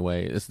Netflix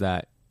anyway is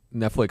that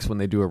Netflix, when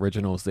they do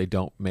originals, they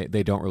don't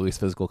release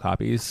physical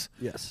copies.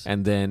 Yes.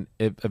 And then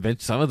eventually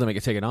some of them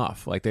get taken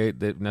off. Like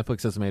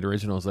Netflix has made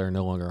originals that are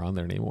no longer on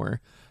there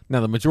anymore. Now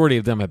the majority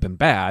of them have been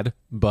bad,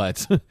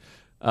 but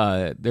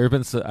there have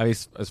been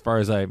as far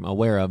as I'm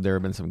aware of, there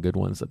have been some good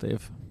ones that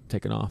they've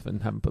taken off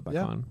and haven't put back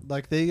on.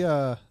 Like they,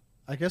 I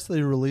guess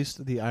they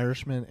released The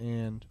Irishman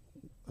and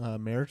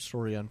Marriage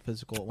Story on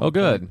physical. At one Oh,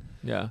 good. point.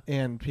 Yeah.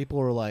 And people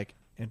were like,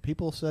 and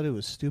people said it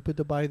was stupid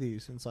to buy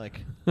these. And it's like,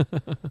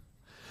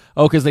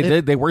 Oh, because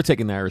they were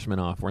taking The Irishman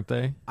off, weren't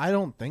they? I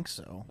don't think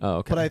so. Oh,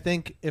 okay. But I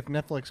think if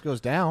Netflix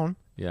goes down,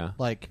 Yeah.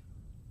 like,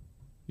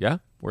 Yeah.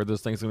 Where are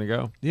those things going to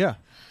go? yeah,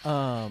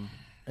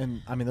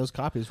 and I mean those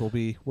copies will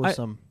be worth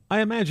some.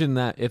 I imagine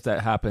that if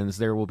that happens,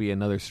 there will be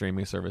another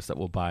streaming service that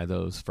will buy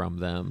those from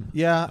them.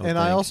 Yeah, would and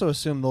I think. also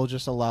assume they'll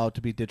just allow it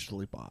to be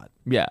digitally bought.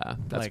 Yeah,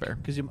 that's fair.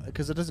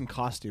 Because it doesn't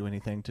cost you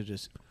anything to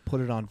just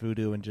put it on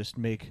Vudu and just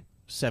make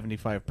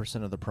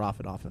 75% of the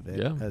profit off of it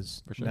Yeah,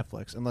 as for sure.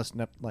 Netflix. Unless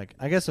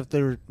I guess if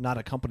they're not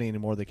a company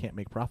anymore, they can't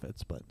make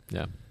profits. But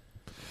Yeah.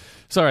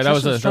 Sorry, that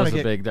was Tristan's trying to a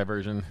get- big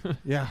diversion.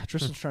 yeah,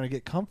 Tristan's trying to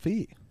get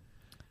comfy.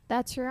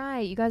 That's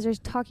right. You guys are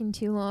talking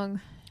too long.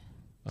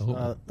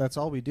 That's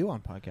all we do on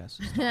podcasts.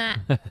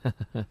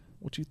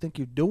 What you think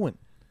you're doing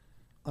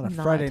on a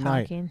Not Friday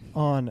talking. night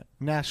on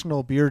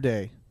National Beer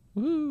Day,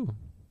 Woo.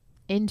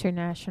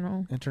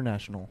 International.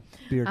 International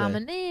Beer Day? I'm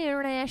an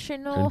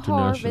international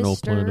International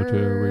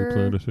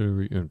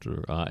harvester.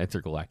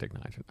 intergalactic,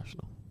 not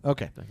international.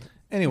 Okay.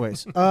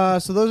 Anyways, so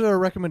those are our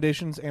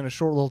recommendations and a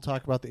short little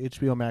talk about the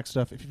HBO Max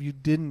stuff. If you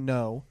didn't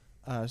know,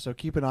 so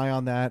keep an eye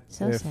on that.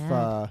 So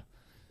sad.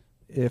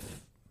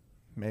 If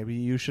maybe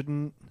you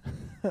shouldn't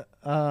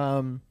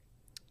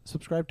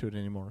subscribe to it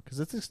anymore because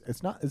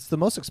it's the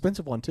most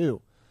expensive one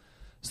too.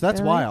 So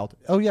that's Really? wild.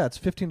 Oh yeah, it's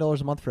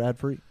 $15 a month for ad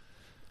free.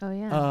 Oh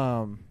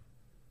yeah.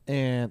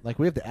 And like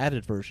we have the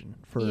added version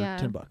for Yeah.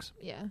 $10.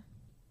 Yeah.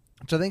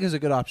 Which I think is a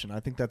good option. I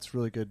think that's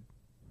really good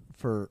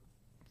for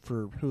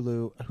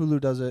Hulu. Hulu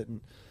does it, and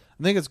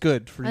I think it's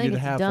good for I you think to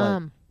it's have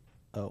dumb.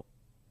 like, oh,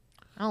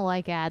 I don't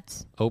like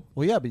ads. Oh,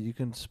 well, yeah, but you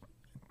can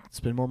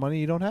spend more money.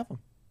 You don't have them.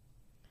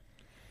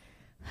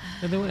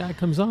 and then when that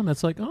comes on,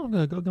 that's like, oh, I'm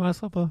gonna go get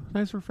myself a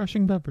nice,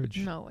 refreshing beverage.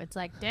 No, it's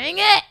like, dang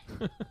it.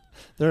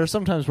 There are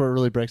some times where it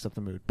really breaks up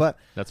the mood. But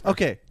That's fair.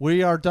 okay,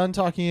 we are done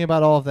talking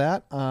about all of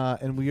that,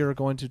 and we are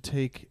going to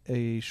take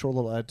a short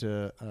little ad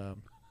to.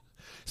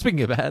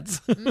 Speaking of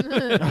ads,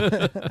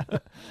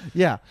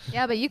 Yeah,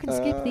 Yeah, but you can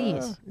skip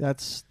these.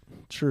 that's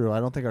true. I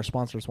don't think our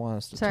sponsors want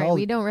us to Sorry, tell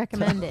we don't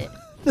recommend it.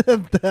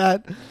 them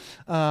that.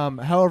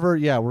 However,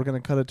 yeah, we're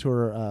going to cut it to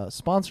our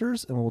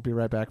sponsors, and we'll be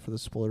right back for the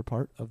spoiler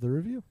part of the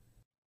review.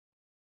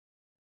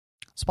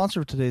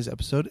 Sponsor of today's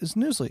episode is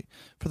Newsly.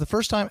 For the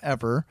first time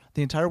ever,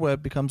 the entire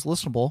web becomes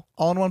listenable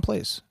all in one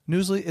place.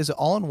 Newsly is an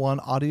all-in-one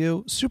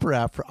audio super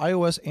app for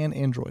iOS and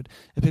Android.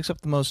 It picks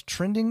up the most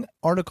trending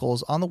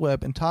articles on the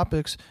web and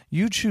topics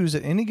you choose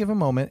at any given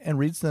moment and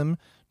reads them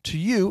to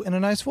you in a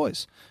nice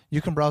voice.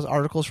 You can browse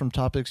articles from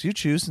topics you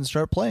choose and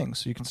start playing,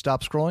 so you can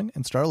stop scrolling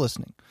and start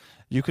listening.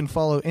 You can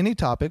follow any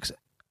topics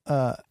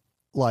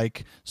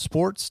like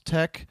sports,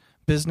 tech,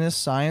 business,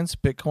 science,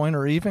 Bitcoin,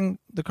 or even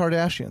the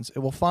Kardashians. It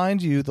will find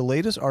you the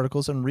latest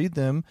articles and read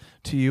them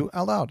to you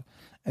out loud.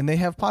 And they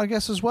have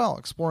podcasts as well,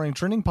 exploring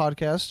trending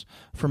podcasts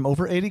from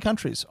over 80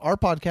 countries. Our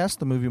podcast,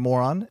 The Movie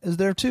Moron, is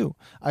there too.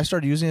 I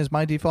started using it as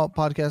my default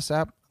podcast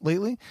app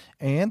lately,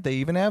 and they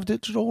even have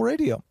digital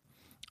radio.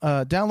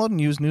 Download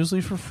and use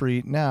Newsly for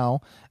free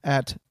now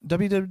at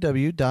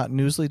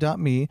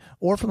www.newsly.me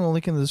or from the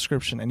link in the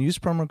description, and use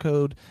promo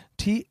code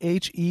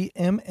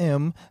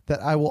THEMM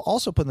that I will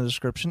also put in the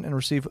description and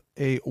receive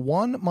a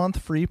 1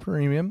 month free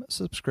premium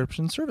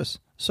subscription service.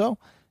 So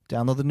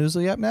download the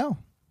Newsly app now.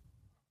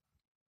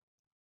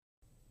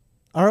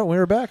 All right,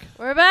 we're back.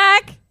 We're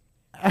back.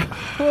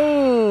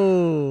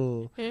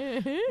 Oh,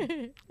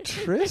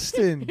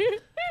 Tristan,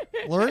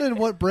 learning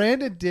what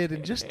Brandon did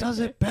and just does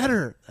it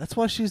better. That's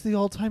why she's the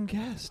all-time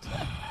guest.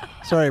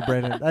 Sorry,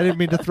 Brandon. I didn't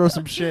mean to throw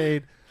some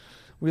shade.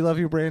 We love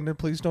you, Brandon.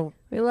 Please don't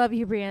We love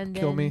you, Brandon.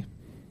 kill me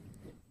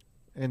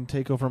and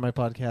take over my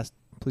podcast.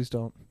 Please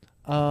don't.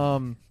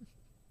 I'm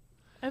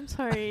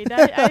sorry.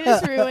 I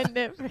just ruined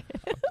it for him.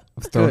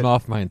 I'm throwing Good.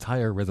 off my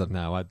entire rhythm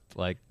now.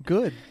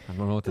 Good. I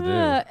don't know what to do.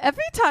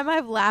 Every time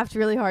I've laughed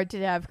really hard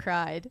today, I've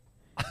cried.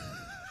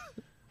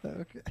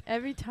 Okay.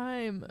 Every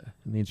time. I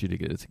need you to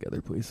get it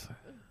together, please.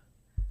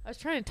 I was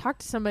trying to talk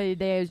to somebody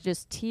today. It was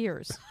just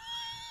tears.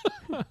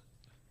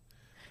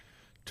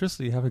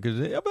 Tristan, you have a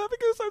good day. I'm having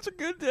such a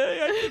good day.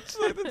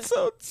 It's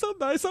so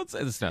nice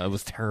outside. It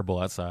was terrible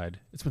outside.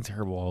 It's been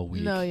terrible all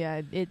week. No,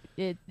 yeah,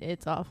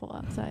 it's awful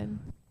outside.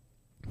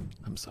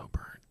 I'm so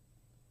burnt.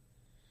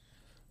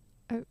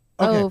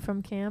 Oh,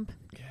 from camp?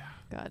 Yeah.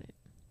 Got it.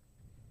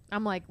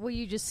 I'm like, were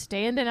you just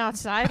standing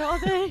outside all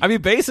day? I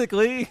mean,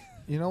 basically.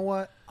 You know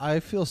what? I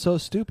feel so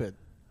stupid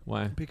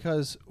Why?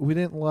 because we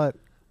didn't let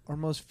our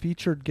most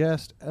featured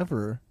guest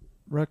ever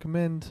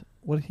recommend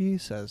what he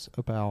says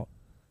about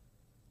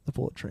the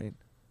Bullet Train.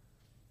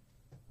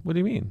 What do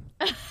you mean?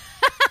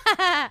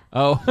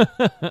 Oh,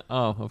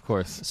 of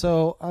course.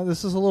 So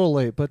this is a little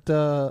late, but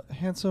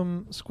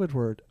handsome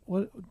Squidward,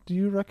 what do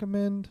you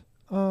recommend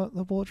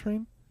the Bullet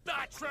Train? The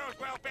truth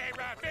will be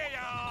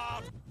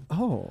revealed.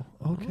 Oh,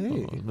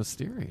 okay. Oh,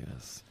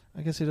 mysterious.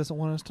 I guess he doesn't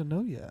want us to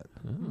know yet.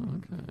 Oh,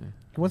 okay.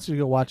 He wants you to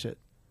go watch it,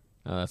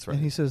 Oh, that's right.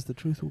 and he says the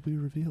truth will be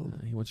revealed.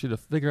 He wants you to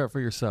figure out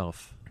for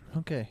yourself.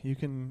 Okay, you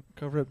can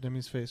cover up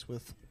Demi's face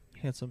with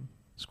handsome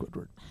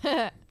Squidward.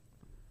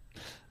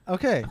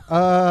 Okay,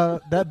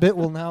 that bit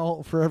will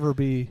now forever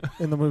be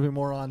in the movie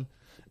Moron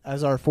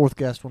as our fourth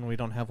guest when we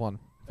don't have one.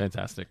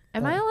 Fantastic.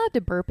 Am I allowed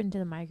to burp into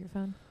the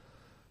microphone?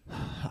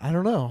 I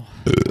don't know.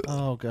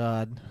 Oh,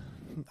 God.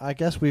 I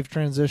guess we've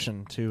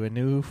transitioned to a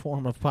new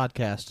form of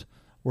podcast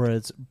where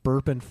it's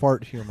burp and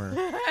fart humor.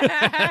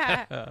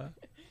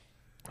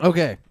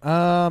 Okay,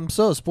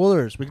 so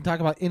spoilers. We can talk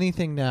about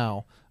anything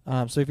now.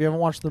 So if you haven't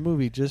watched the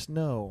movie, just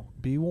know,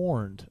 be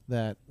warned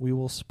that we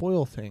will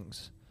spoil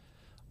things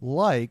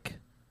like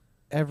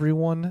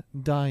everyone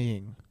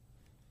dying.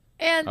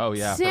 And Oh,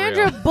 yeah, for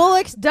Sandra real.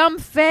 Bullock's dumb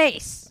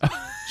face.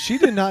 She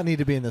did not need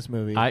to be in this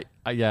movie.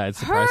 Yeah, it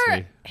surprised Her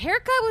me.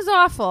 haircut was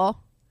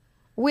awful.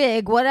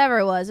 Wig, whatever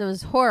it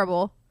was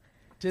horrible.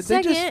 Did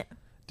Second,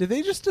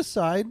 they just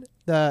decide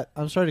that?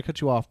 I'm sorry to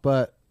cut you off,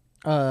 but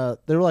they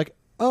were like,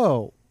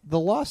 "Oh, the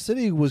Lost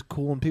City was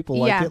cool and people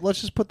liked Yeah. it.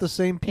 Let's just put the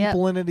same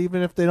people in it,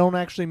 even if they don't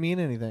actually mean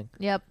anything."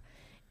 yep.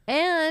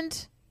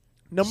 And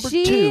Number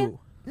she, two,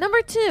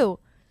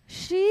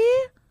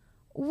 she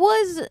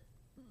was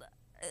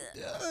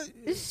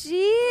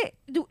she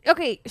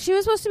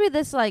was supposed to be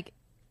this like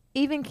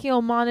even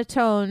keel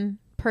monotone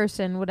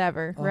person,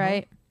 whatever,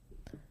 right?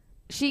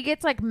 She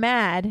gets like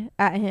mad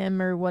at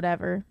him or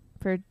whatever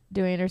for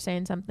doing or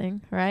saying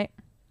something, right?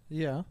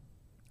 yeah.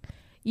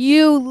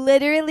 You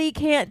literally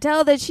can't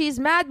tell that she's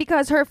mad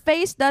because her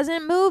face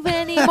doesn't move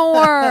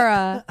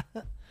anymore.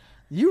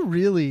 You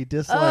really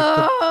dislike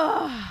the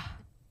Ugh.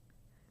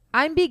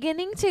 I'm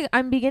beginning to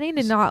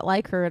not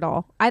like her at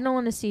all. I don't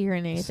want to see her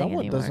in anything Someone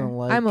anymore. doesn't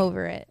like- I'm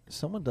over it.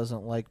 Someone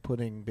doesn't like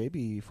putting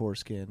baby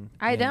foreskin.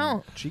 I in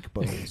don't.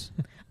 cheekbones.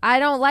 I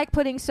don't like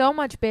putting so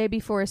much baby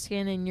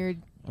foreskin in your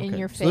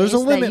Okay. face So there's a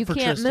that limit you for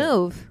can't Tristan.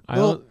 move. I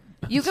Well, don't,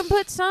 You can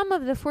put some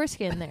of the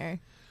foreskin there.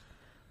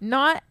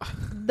 Not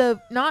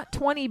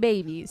 20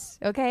 babies,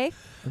 okay?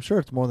 I'm sure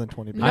it's more than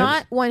 20. babies.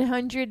 Not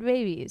 100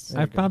 babies.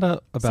 I found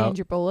out about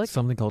Sandra Bullock.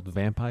 something called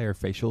vampire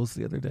facials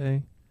the other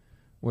day,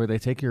 where they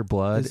take your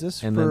blood Is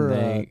this and for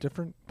then they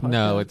different?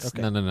 no, podcast? it's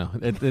Okay. no.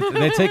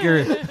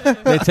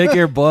 They take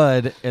your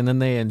blood and then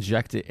they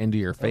inject it into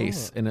your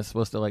face, Oh. and it's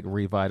supposed to like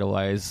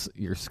revitalize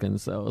your skin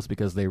cells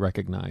because they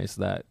recognize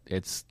that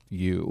it's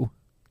you.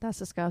 That's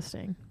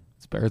disgusting.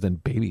 It's better than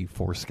baby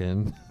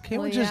foreskin.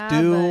 Can't we Well, just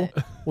yeah, do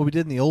but- what we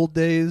did in the old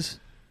days?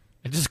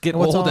 And just get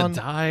What's old on? and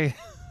die.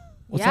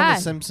 What's on Yeah.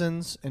 The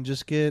Simpsons and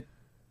just get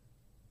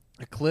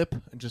a clip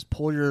and just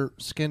pull your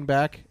skin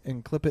back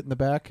and clip it in the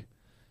back?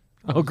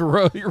 Oh,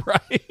 gross! You're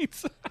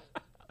right. I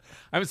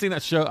haven't seen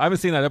that show. I haven't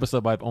seen that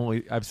episode, but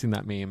I've seen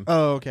that meme.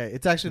 Oh, okay.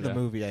 It's actually the Yeah.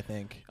 movie, I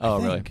think. Oh, I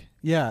think. really?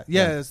 Yeah.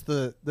 Yeah. It's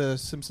the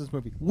Simpsons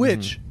movie,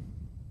 which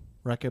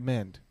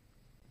recommend.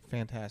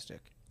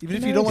 Fantastic. Even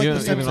if you don't like You The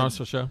even Simpsons. watch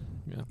the show?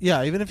 Yeah,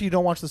 Yeah, even if you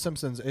don't watch The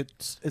Simpsons,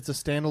 it's a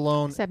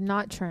standalone. Except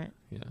not Trent.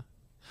 yeah.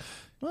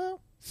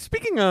 Well,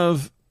 Speaking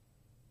of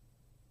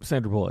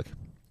Sandra Bullock,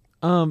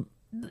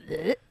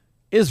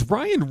 is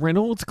Ryan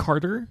Reynolds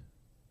Carter?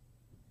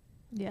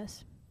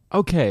 Yes.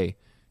 Okay,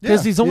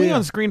 because Yeah, he's only yeah.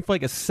 on screen for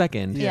like a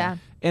second. Yeah.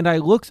 And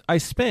I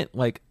spent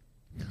like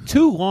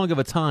too long of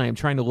a time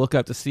trying to look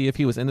up to see if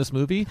he was in this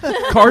movie.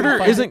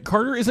 Carter isn't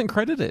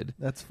credited.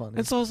 that's funny.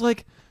 And so I was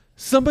like,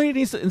 somebody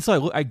needs to. And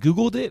so I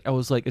Googled it. I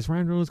was like, is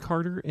Ryan Reynolds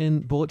Carter in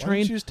Bullet Why Train?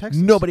 didn't you just text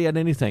us? Nobody had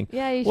anything.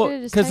 Yeah, you Well,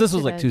 should've just because this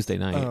was texted like us. Tuesday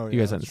night. Oh, you yeah,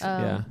 guys that's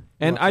understand? true. Yeah. Oh.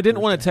 And Well, I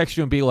didn't want to Thursday. text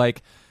you and be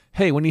like,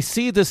 hey, when you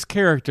see this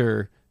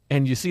character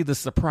and you see the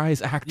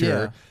surprise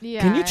actor.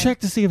 Yeah. Can you check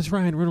to see if it's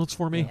Ryan Reynolds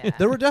for me? Yeah.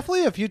 There were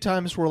definitely a few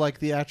times where like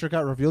the actor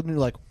got revealed and you're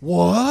like,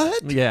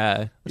 what?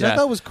 Yeah, Which I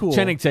thought was cool.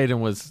 Channing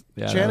Tatum was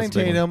that was Channing a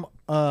big one.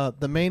 Tatum,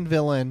 the main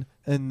villain,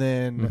 and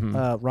then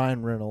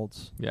Ryan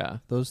Reynolds. Yeah.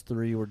 Those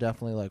three were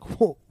definitely like,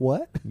 whoa,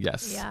 what?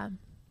 Yes. Yeah.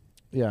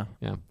 Yeah.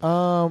 Yeah.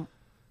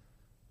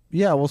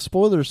 Yeah. Well,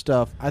 spoiler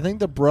stuff. I think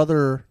the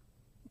brother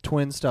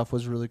twin stuff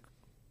was really.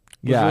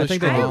 Yeah, really I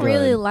think they I did strong. good.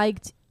 really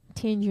liked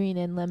Tangerine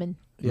and Lemon.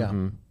 Yeah.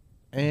 Mhm.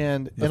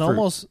 And The it fruit.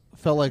 almost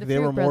felt like The they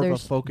were Fruit more of a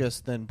Brothers. focus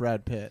than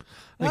Brad Pitt.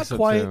 I think Not so,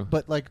 quite, too.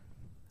 but like,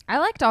 I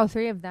liked all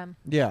three of them.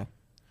 yeah.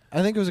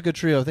 I think it was a good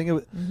trio. I think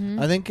it.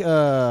 I think.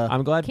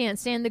 I'm glad. Can't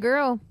stand the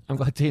girl. I'm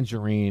glad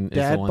Tangerine is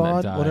Dad the one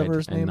bod, that died, whatever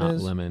his and name not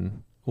is.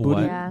 Lemon. Booty,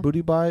 What? Yeah.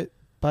 booty boy,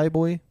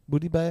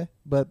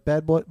 but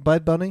bad boy,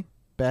 Bad Bunny,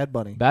 Bad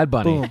Bunny, Bad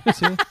Bunny. Boom.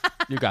 See,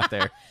 You got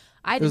there.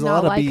 I did There's a not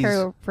lot of like bees.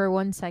 her for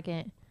 1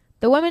 second.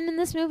 The women in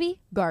this movie,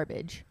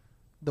 garbage.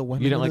 the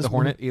women. You didn't in like this the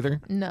Hornet movie-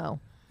 either? No.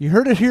 You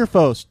heard it here,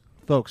 folks.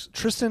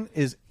 Tristan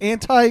is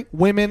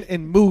anti-women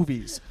in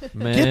movies.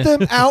 Meh. Get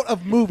them out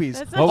of movies.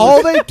 That's not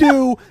All they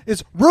do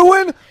is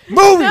ruin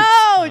movies.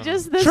 No,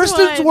 just this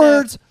Tristan's one.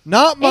 words,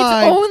 not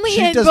mine. only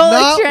she in does Bullet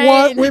not Train.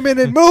 want women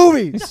in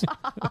movies.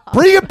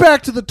 Bring it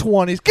back to the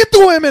 20s. Get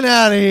the women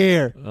out of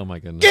here. Oh my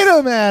goodness. Get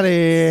them out of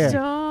here.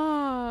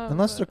 Stop.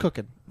 Unless they're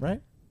cooking,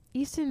 right?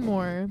 Easton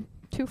Moore.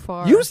 Too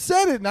far. You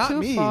said it, not Too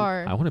me.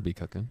 far. I want to be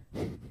cooking.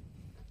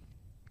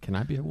 Can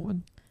I be a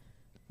woman?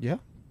 Yeah.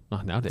 Oh,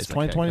 nowadays It's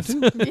I can't.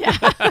 2022.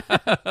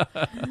 Yeah.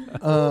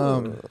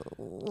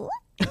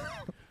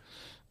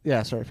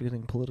 Yeah, sorry for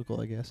getting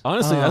political, I guess.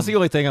 Honestly, that's the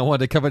only thing I wanted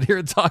to come in here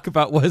and talk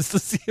about was to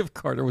see if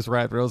Carter was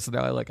Ryan Reynolds. So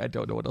now I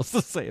don't know what else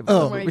to say about Oh,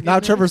 it. Oh my now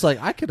goodness. Trevor's like,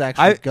 I could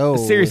actually go.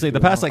 seriously, if the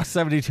you past want. like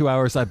 72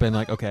 hours, I've been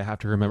like, okay, I have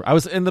to remember. I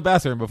was in the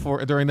bathroom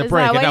before during the Is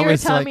break, that why and I you were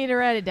was telling like, me to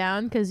write it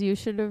down? Because you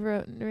should have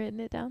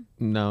written it down?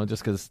 no,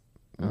 just because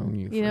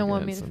You don't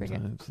want me to forget.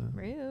 sometimes.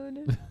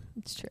 Rude.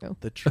 It's true.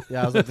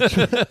 Yeah, I was like, the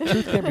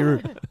truth can't be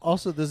rude.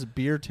 Also, this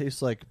beer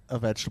tastes like a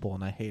vegetable,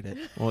 and I hate it.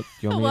 Well,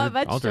 you want me What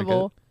to, I'll drink it.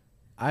 vegetable?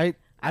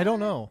 I don't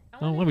know. I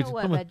wanna let me- know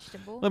what let me-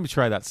 vegetable. Let me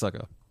try that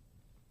sucker.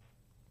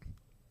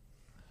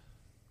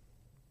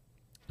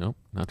 Nope,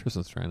 now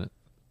Tristan's trying it.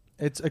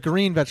 It's a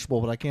green vegetable,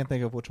 but I can't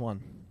think of which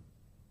one.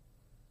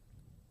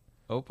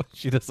 Oh,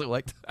 she doesn't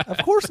like that.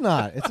 Of course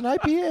not. It's an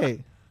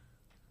IPA.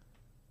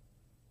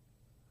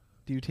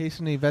 Do you taste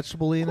any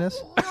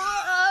vegetable-iness?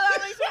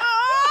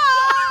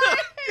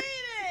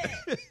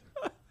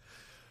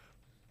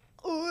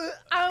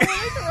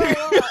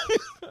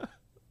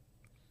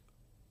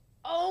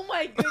 Oh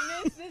my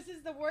goodness, this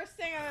is the worst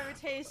thing I've ever Are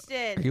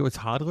tasted. you a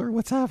toddler?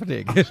 What's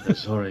happening?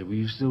 Sorry, were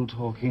you still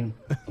talking?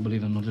 I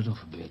believe I nodded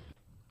off a bit.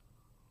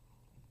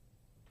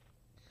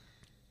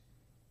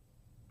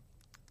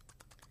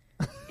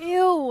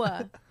 Ew.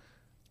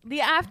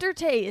 The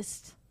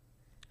aftertaste.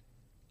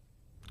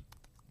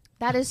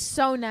 That is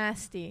so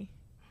nasty.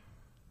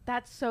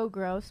 That's so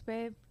gross,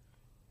 babe.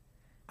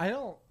 I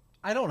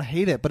don't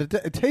hate it, but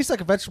it tastes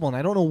like a vegetable, and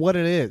I don't know what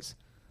it is.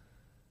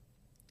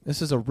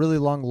 This is a really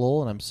long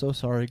lull, and I'm so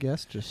sorry,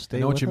 guest. Just stay I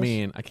know with what you us.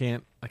 mean. I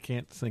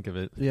can't think of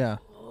it. Yeah.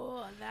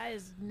 Oh, that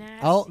is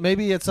nasty. I'll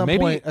maybe at some Maybe-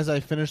 point as I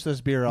finish this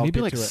beer, I'll Maybe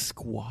get like to it.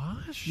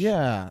 squash.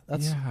 Yeah,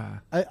 that's.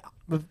 yeah.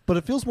 But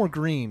it feels more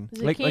green.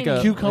 Like Zucchini.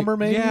 a Cucumber, like-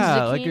 maybe?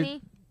 Yeah, like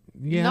Zucchini?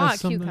 yeah, Not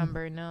something.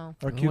 cucumber, no.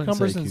 Or I wouldn't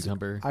cucumbers say and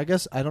cucumber. I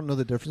guess I don't know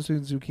the difference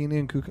between zucchini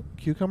and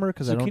cucumber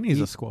because I don't Zucchini's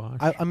eat. a squash.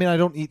 I mean, I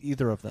don't eat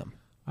either of them.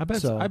 I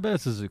bet. so- I bet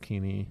it's a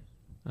zucchini.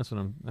 That's what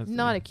I'm. That's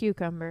Not a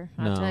cucumber.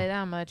 I'll No. tell you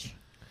that much.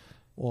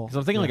 Well, Because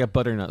I'm thinking yeah. like a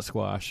butternut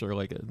squash or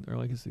like a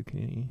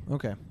zucchini.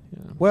 Okay.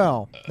 Yeah.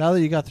 Well, now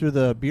that you got through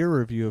the beer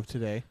review of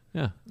today,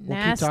 Yeah. we'll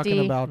Nasty. keep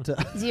talking about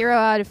 0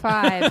 out of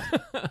 5.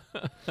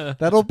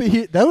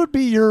 that would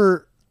be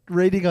your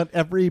rating on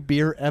every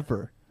beer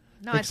ever,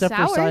 Not except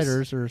sours. for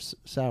ciders or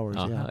sours.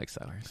 Oh, yeah, I like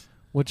sours.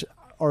 which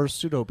are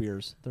pseudo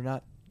beers. They're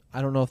not.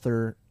 I don't know if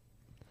they're.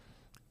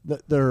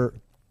 They're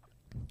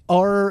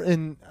are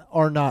and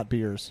are not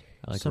beers.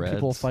 I like Some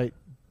people reds. fight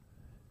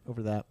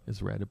over that.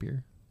 Is red a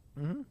beer?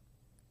 Mm-hmm.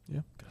 Yeah.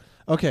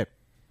 Okay.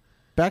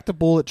 Back to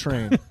Bullet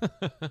Train.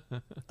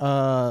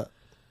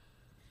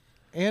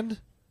 And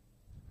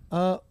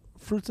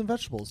fruits and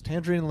vegetables.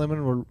 Tangerine and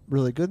lemon were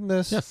really good in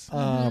this. Yes.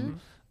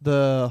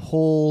 The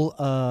whole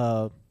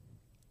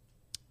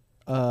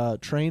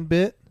train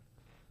bit.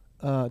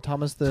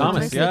 Thomas the Thomas,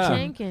 Where's the yeah.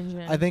 tank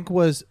engine? I think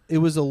was a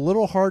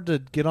little hard to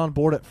get on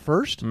board at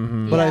first,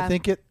 Mm-hmm. but I Yeah.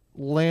 think it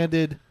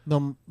landed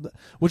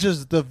which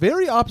is the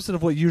very opposite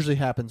of what usually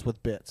happens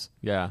with bits.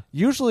 Yeah.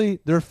 Usually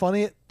they're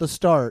funny at the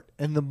start,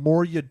 and the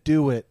more you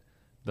do it,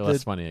 The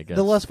less funny it gets.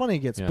 the less funny it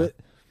gets. Yeah. But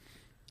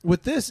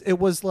with this, it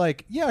was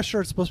like, yeah,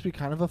 sure, it's supposed to be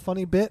kind of a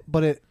funny bit,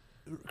 but it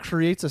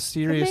creates a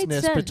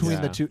seriousness sense. between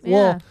the Yeah. two. Yeah.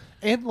 Well,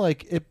 and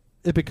like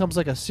it becomes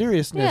like a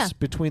seriousness Yeah.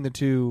 between the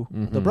two,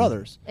 the Mhm.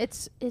 brothers.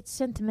 It's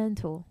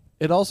sentimental.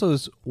 It also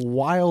is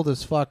wild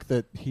as fuck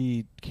that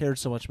he cared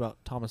so much about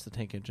Thomas the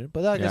Tank Engine,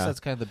 but I guess Yeah. that's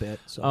kind of the bit.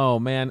 So. Oh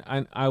man,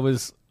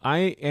 I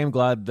am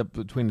glad that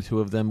between the two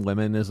of them,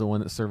 Lemon is the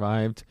one that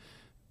survived.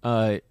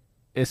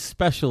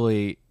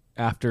 especially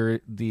after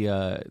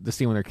the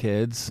scene with her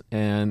kids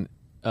and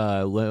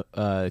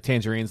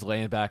Tangerine's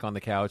laying back on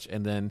the couch,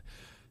 and then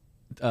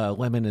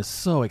Lemon is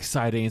so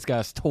excited. He's got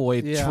his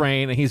toy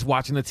train, and he's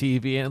watching the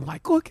TV, and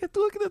like, look at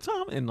the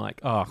Tom, and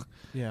like, oh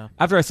Yeah.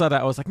 After I saw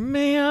that, I was like,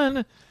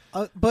 man.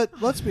 But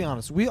let's be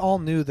honest. We all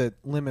knew that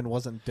Lemon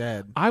wasn't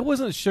dead. I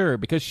wasn't sure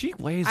because she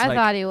lays. I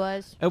thought he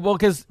was. Well,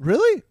 because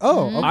Really?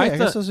 Oh, okay. I guess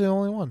thought- I was the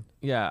only one.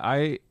 yeah,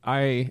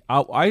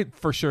 I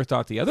for sure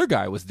thought the other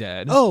guy was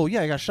dead. Oh,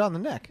 yeah. He got shot in the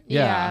neck.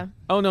 Yeah.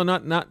 Oh no,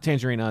 not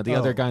Tangerine. The Oh.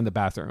 other guy in the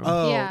bathroom.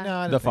 Oh, Yeah. no.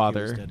 I didn't the think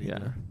father. He was dead Yeah.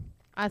 either.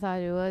 I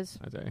thought he was.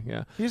 Okay,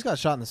 yeah. He just got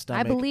shot in the I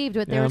stomach. believed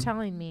what they Yeah. were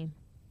telling me.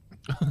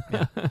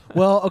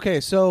 Well,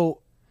 okay, so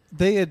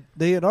they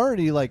had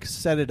already like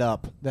set it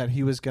up that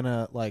he was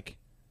gonna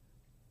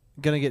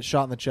get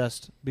shot in the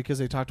chest because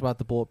they talked about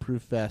the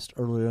bulletproof vest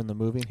earlier in the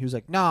movie, and he was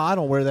like, "Nah, I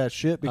don't wear that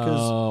shit because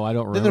I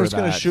don't remember then they're just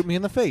that. gonna shoot me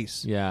in the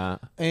face." Yeah,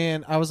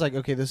 And I was like,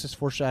 "Okay, this is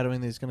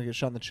foreshadowing that he's gonna get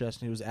shot in the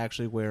chest," and he was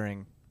actually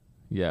wearing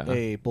yeah.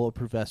 a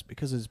bulletproof vest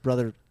because his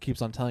brother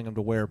keeps on telling him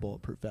to wear a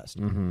bulletproof vest.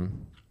 Mm-hmm.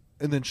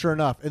 And then, sure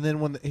enough, and then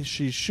when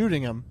she's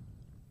shooting him,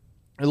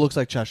 it looks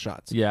like chest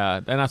shots. Yeah,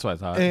 and that's what I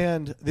thought.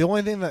 And the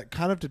only thing that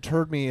kind of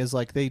deterred me is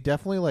like they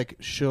definitely like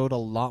showed a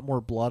lot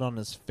more blood on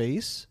his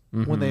face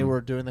when they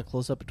were doing the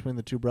close up between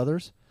the two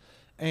brothers,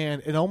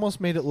 and it almost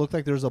made it look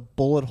like there was a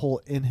bullet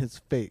hole in his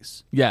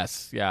face.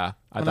 Yes, yeah.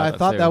 I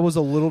thought too. that was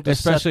a little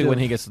deceptive. especially when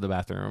he gets to the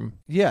bathroom.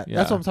 Yeah, Yeah.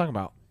 that's what I'm talking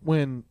about.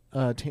 When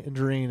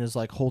Tangerine is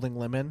like holding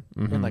Lemon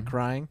and like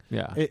crying,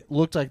 Yeah. it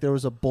looked like there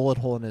was a bullet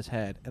hole in his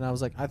head, and I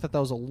was like, I thought that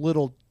was a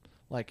little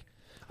like.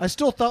 I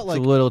still thought like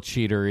It's a little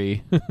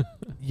cheatery.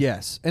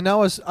 yes, and I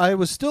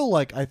was still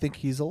like I think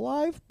he's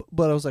alive,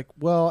 but I was like,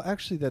 well,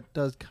 actually that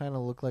does kind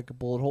of look like a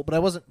bullet hole, but I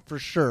wasn't for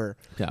sure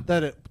Yeah.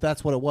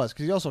 that's what it was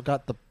because he also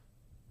got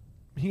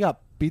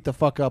beat the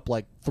fuck up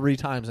like 3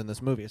 times in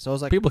this movie, so I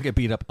was like, People get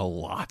beat up a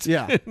lot.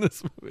 Yeah. in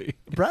this movie.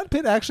 Brad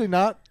Pitt actually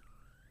not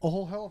a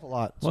whole hell of a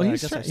lot. So Well, I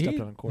he's guess I stepped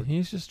on a cord.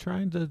 he's just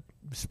trying to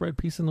spread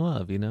peace and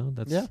love. You know,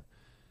 that's Yeah.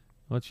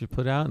 what you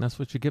put out, and that's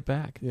what you get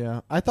back. Yeah,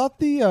 I thought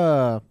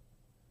the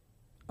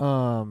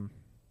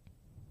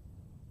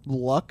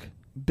luck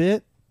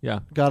bit Yeah.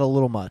 got a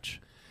little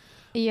much.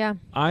 Yeah.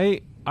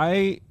 I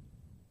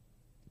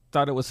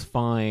thought it was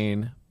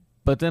fine,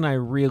 but then I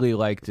really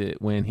liked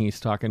it when he's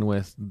talking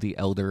with the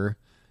elder,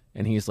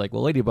 and he's like,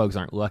 "Well, ladybugs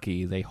aren't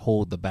lucky; they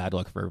hold the bad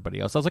luck for everybody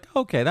else." I was like,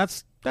 "Okay,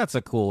 that's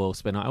a cool little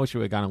spin. I wish we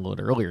would have gone a little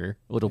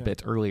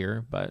bit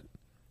earlier, but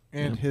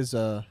And his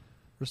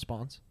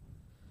response,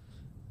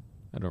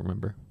 I don't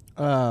remember.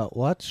 well,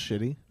 that's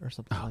shitty or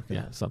something like that.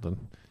 Yeah,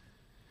 something.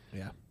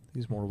 Yeah,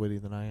 he's more witty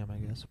than I am, I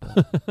guess.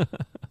 But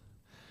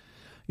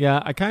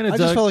Yeah, I kind of I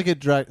just felt like it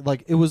dragged.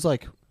 Like it was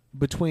like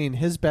between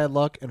his bad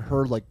luck and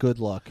her like good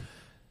luck.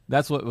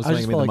 that's what was I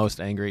just making me felt the like- most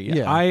angry.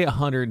 yeah. I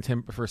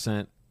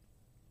 110%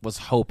 was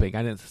hoping.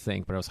 I didn't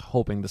think, but I was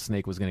hoping the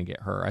snake was going to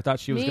get her. I thought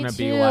she was Me going to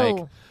be too.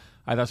 like.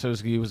 I thought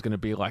he was going to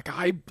be like,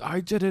 I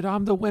did it.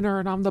 I'm the winner,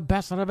 and I'm the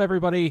best out of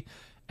everybody.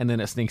 And then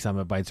it sneaks up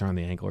and bites her on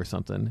the ankle or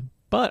something.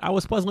 But I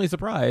was pleasantly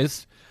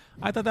surprised.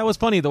 I thought that was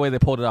funny the way they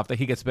pulled it off. That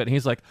he gets bit, and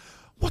he's like,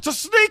 "What's a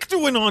snake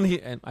doing on here?"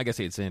 And I guess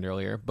he had seen it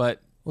earlier,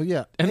 but Well,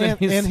 yeah, And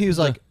then he was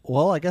like,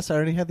 "Well, I guess I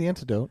already had the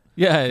antidote."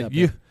 yeah, but-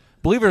 you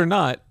believe it or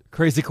not,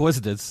 crazy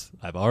coincidence.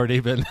 I've already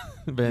been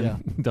Yeah.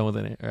 done with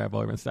it, or I've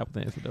already been stopped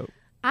with the antidote.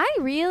 I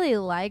really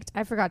liked.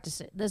 I forgot to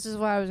say. This is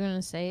what I was going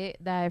to say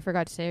that I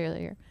forgot to say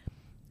earlier.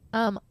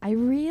 I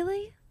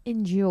really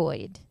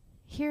enjoyed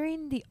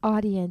hearing the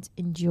audience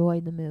enjoy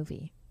the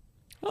movie.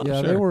 Oh,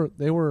 yeah, sure.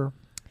 they were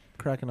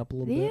cracking up a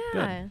little bit.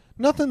 Yeah,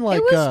 Nothing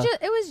like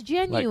it was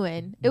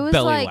genuine. it was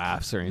belly like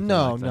laughs or anything.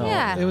 no, like that. no.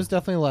 Yeah. It was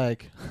definitely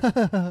like,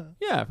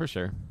 Yeah, for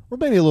sure. or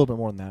maybe a little bit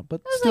more than that,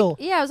 but it was still. like,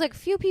 yeah, it was like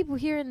few people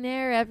here and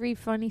there, every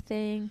funny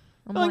thing.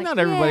 I'm Like, not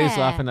everybody's yeah.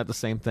 laughing at the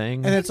same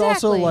thing. And it's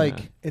also Exactly. like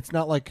Yeah. it's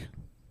not like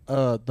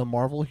the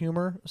Marvel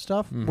humor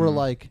stuff where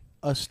like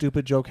a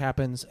stupid joke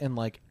happens and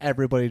like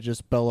everybody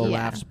just bellow Yeah.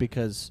 laughs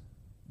because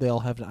they all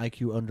have an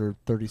IQ under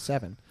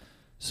 37.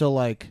 So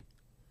like,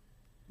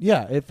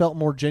 yeah, it felt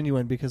more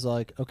genuine because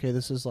like, okay,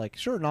 this is like,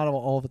 sure, not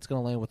all of it's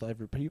gonna land with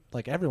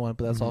everyone,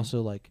 but that's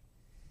also like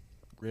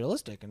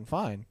realistic and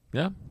fine.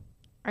 yeah,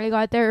 I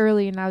got there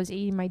early and I was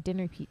eating my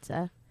dinner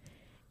pizza,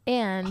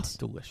 and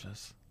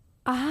delicious.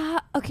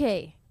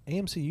 okay,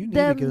 AMC, you need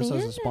The to get us as a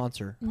man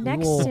sponsor.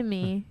 next we'll, to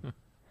me.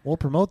 we'll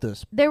promote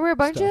this. There were a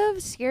bunch stuff.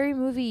 of scary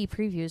movie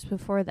previews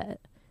before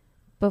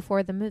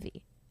the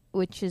movie,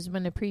 which is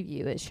when a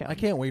preview is shown. I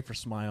can't wait for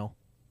Smile.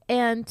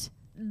 And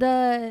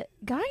the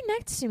guy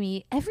next to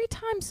me, every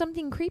time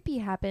something creepy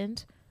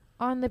happened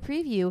on the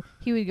preview,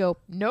 he would go,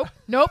 "Nope,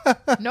 nope,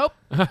 nope,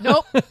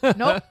 nope,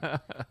 nope,"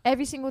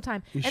 every single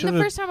time. You And the should've-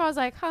 first time I was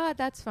like, "Ha,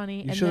 that's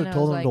funny." You and should then have I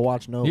told was him like, to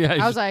watch Nope. Yeah,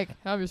 I was like,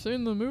 "Have you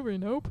seen the movie?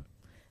 Nope."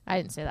 I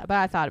didn't say that, but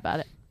I thought about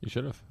it. you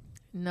should have.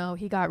 No,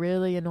 he got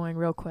really annoying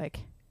real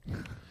quick.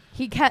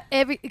 He kept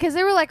because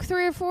there were like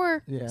 3 or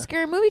 4 Yeah.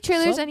 scary movie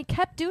trailers, Some- and he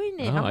kept doing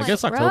it. Oh, I'm I like,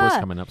 guess October's "Bruh."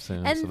 coming up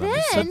soon. And so that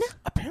makes then- sense.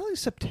 Apparently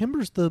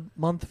September's the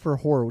month for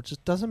horror, which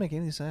just doesn't make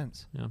any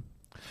sense. Yeah.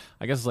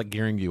 I guess it's like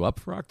gearing you up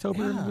for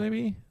October, Yeah.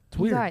 maybe. It's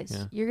weird. You guys,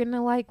 Yeah. you're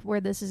gonna like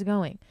where this is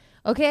going.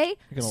 Okay,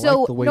 You're gonna so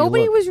like the way you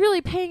nobody look. was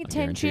really paying I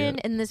guarantee attention,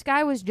 it. and this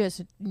guy was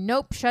just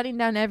shutting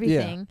down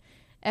everything,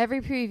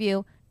 every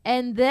preview,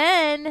 and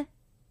then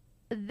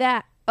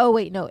that. Oh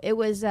wait, no, it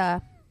was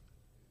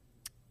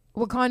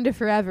Wakanda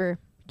Forever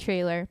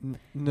trailer.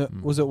 No,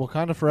 was it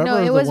Wakanda Forever? No,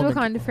 or it the was Woman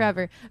Wakanda King?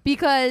 Forever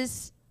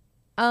because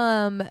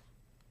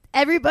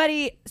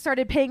everybody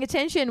started paying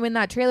attention when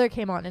that trailer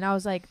came on, and I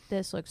was like,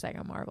 "This looks like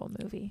a Marvel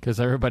movie." Because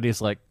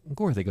everybody's like,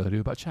 what are they going to do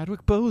about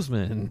Chadwick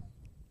Boseman?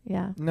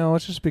 Yeah, No,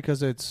 it's just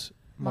because it's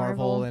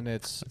Marvel, Marvel. and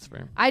it's That's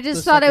fair. I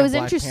just the thought it second was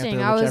Black interesting.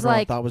 Panther, I which was everyone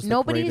like, thought was the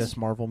nobody's greatest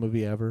Marvel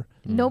movie ever.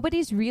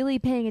 nobody's really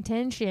paying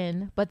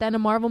attention, but then a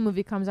Marvel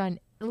movie comes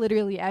on,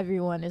 literally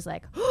everyone is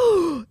like,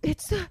 "Oh,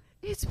 it's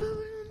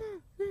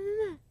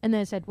and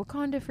then it said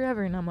Wakanda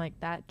Forever, and I'm like,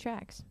 that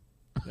tracks.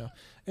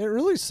 It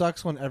really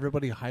sucks when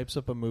everybody hypes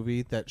up a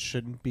movie that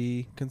shouldn't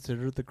be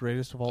considered the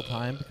greatest of all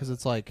time because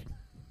it's like,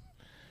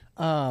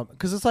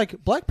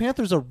 Black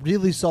Panther's a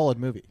really solid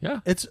movie.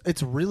 Yeah. it's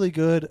really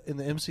good in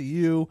the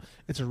MCU.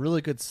 It's a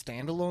really good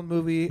standalone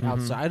movie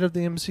outside of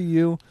the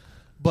MCU,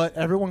 but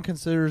everyone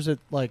considers it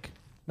like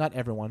not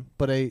everyone,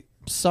 but a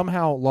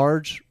somehow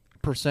large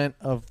percent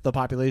of the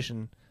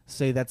population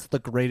say that's the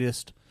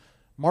greatest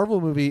Marvel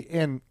movie,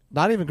 and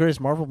not even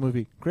greatest Marvel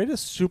movie,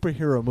 greatest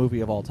superhero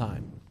movie of all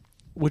time.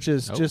 Which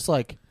is Nope. just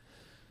like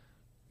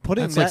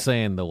putting That's that. like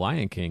saying The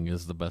Lion King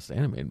is the best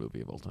animated movie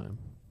of all time.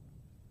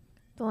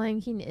 The Lion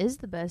King is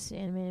the best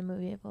animated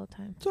movie of all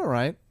time. It's all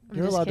right. I'm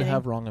You're just allowed kidding. to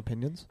have wrong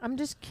opinions. I'm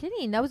just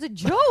kidding. That was a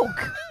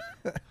joke.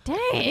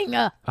 Dang.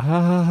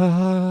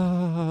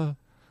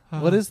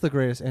 What is the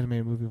greatest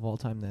animated movie of all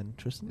time then,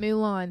 Tristan?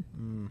 Mulan.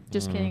 Mm,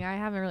 Just kidding. I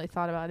haven't really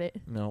thought about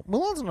it. no.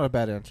 Mulan's not a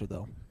bad answer,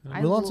 though.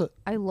 I Mulan's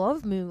I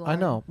love Mulan. I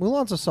know.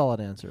 Mulan's a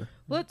solid answer.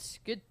 Let's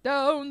get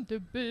down to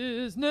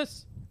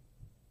business.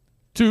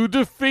 To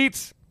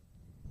defeat.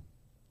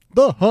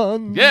 The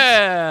Hun.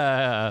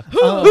 Yeah.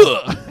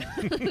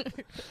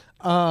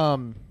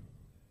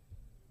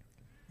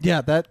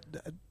 Yeah,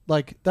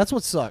 that's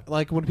what sucks.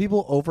 Like, when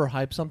people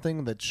overhype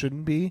something that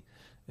shouldn't be,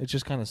 it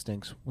just kind of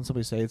stinks. When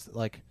somebody says,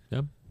 like,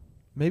 Yep.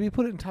 maybe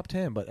put it in top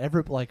 10, but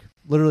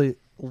literally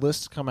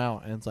lists come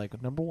out and it's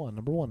like number one.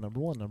 It's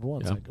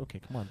Yeah. like, okay,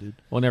 come on, dude.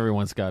 Well, and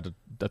everyone's got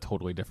a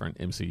totally different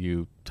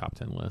MCU top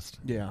 10 list.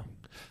 Yeah.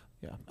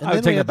 Yeah. And I would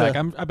then take we it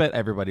have back. I bet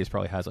everybody's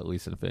probably has at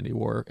least Infinity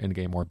War,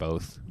 Endgame, or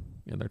both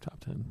in their top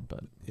 10.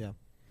 But Yeah.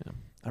 Yeah.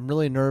 I'm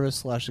really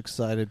nervous /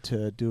 excited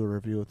to do a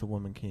review of The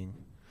Woman King.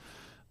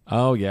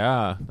 oh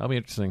yeah, that'll be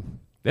interesting.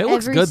 It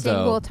looks Every good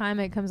single though. time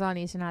it comes on,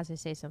 Easton has to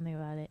say something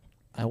about it.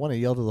 I want to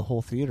yell to the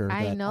whole theater.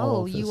 I that know. all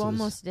of this You is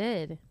almost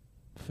did.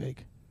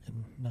 fake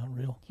and not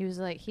real. He was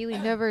like, he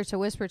leaned over to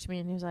whisper to me,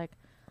 and he was like,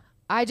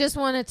 I just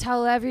want to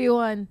tell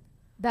everyone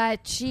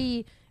that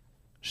she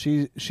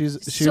She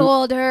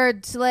sold her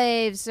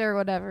slaves or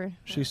whatever.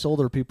 She sold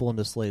her people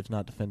into slaves,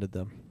 not defended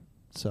them.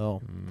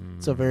 So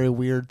it's a very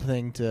weird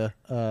thing to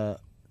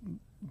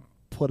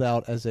put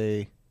out as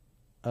a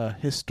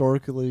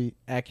historically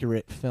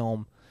accurate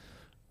film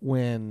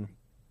when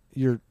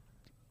you're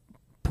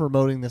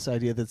promoting this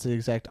idea that's the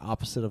exact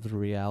opposite of the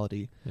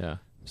reality. Yeah.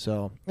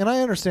 So, and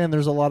I understand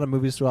there's a lot of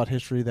movies throughout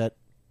history that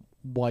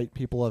white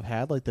people have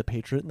had, like The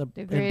Patriot and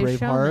The and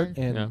Greatest Braveheart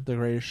Showman. and Yeah. The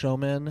Greatest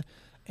Showman,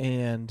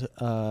 and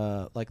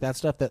like that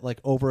stuff that like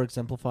over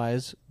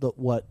exemplifies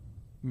what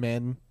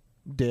men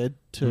did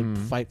to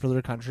fight for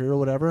their country or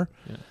whatever.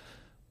 Yeah.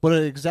 But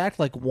an exact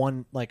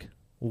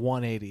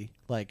 180,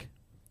 like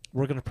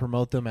we're going to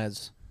promote them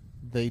as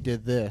they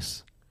did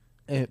this,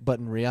 but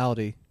in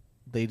reality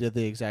they did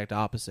the exact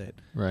opposite.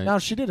 Right. Now,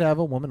 she did have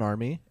a woman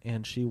army,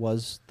 and she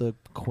was the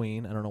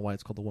queen. I don't know why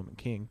it's called the Woman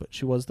King, but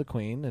she was the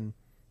queen, and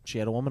she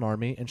had a woman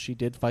army, and she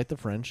did fight the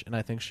French, and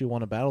I think she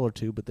won a battle or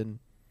two, but then,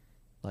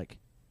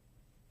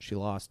 she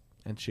lost.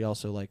 And she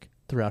also,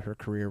 throughout her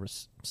career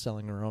was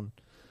selling her own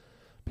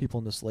people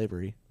into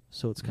slavery.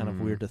 So it's kind of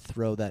weird to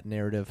throw that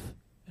narrative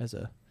as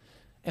a...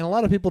 And a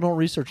lot of people don't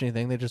research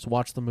anything. They just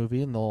watch the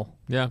movie, and they'll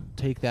Yeah.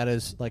 take that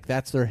as,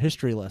 that's their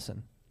history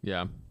lesson,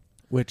 Yeah.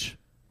 which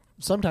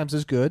sometimes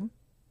is good,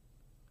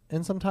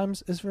 and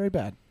sometimes is very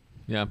bad.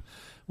 Yeah.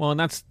 Well, and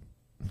that's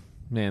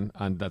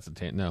that's a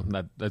tangent.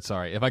 No, that's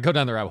sorry. If I go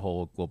down the rabbit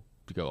hole, we'll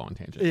go on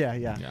tangent. Yeah.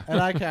 And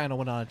I kind of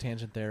went on a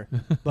tangent there,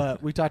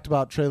 but we talked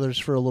about trailers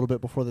for a little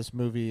bit before this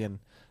movie, and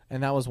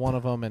that was one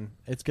of them, and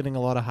it's getting a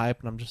lot of hype,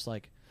 and I'm just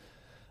like,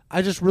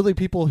 I just really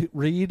people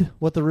read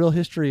what the real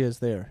history is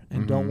there,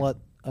 and don't let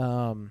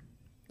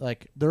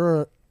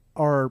there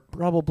are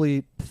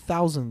probably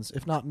thousands,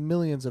 if not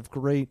millions, of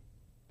great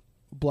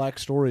black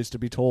stories to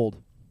be told,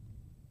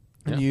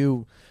 and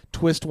you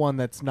twist one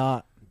that's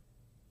not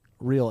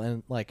real,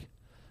 and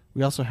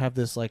we also have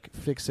this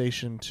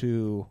fixation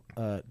to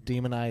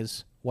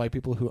demonize white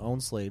people who own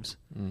slaves,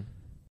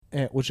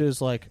 which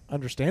is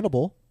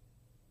understandable.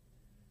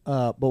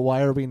 But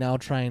why are we now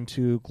trying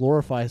to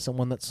glorify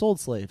someone that sold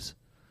slaves?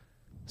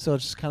 So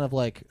it's just kind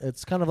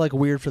of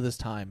weird for this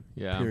time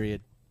Yeah.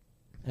 period.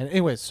 And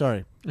anyways,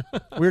 sorry,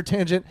 weird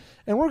tangent.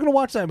 And we're gonna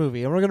watch that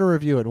movie and we're gonna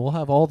review it. We'll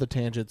have all the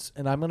tangents,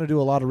 and I'm gonna do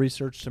a lot of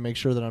research to make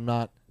sure that I'm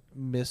not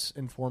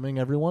misinforming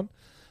everyone.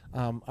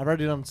 I've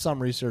already done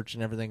some research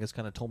and everything has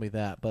kind of told me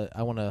that, but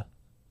I want to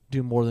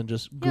do more than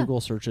just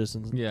Google searches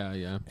and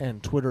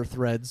and Twitter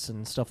threads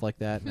and stuff like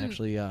that, and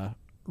actually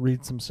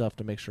read some stuff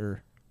to make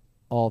sure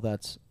all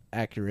that's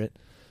accurate.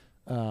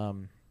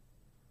 But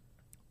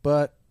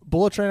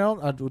Bullet Train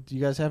out. Do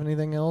you guys have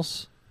anything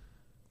else?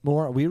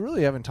 More? We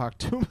really haven't talked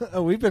too much.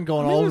 We've been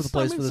going all over the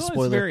place for the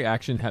spoiler. It's very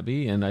action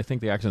heavy, and I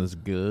think the action is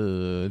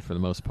good for the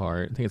most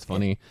part. I think it's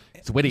funny.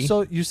 It's witty.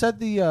 So you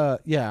said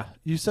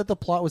you said the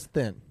plot was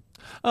thin.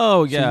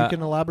 Oh yeah. So you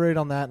can elaborate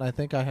on that, and I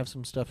think I have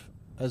some stuff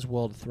as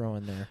well to throw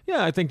in there.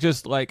 Yeah, I think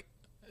just like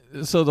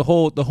so the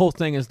whole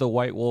thing is the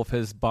White Wolf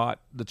has bought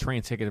the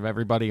train ticket of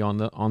everybody on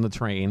the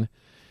train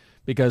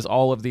because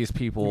all of these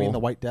people. You mean the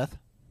White Death?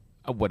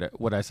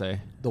 What I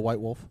say? The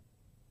White Wolf.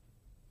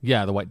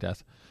 Yeah, the White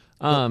Death.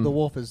 The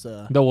wolf is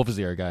the wolf is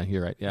the other guy.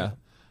 You're right. Yeah.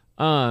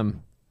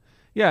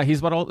 Yeah, he's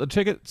bought all the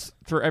tickets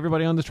for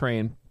everybody on the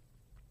train,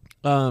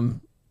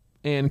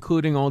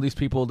 including all these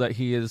people that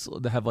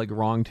have like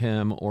wronged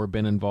him or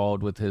been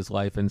involved with his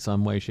life in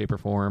some way, shape, or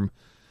form.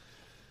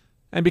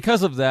 And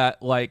because of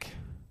that, like,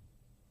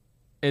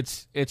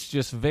 it's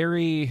just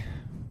very.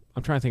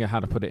 I'm trying to think of how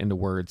to put it into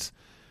words.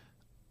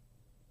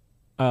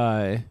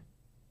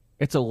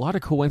 It's a lot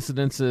of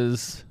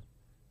coincidences,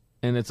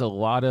 and it's a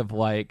lot of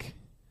like.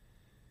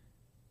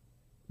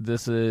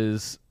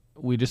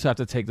 We just have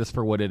to take this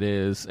for what it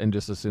is and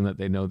just assume that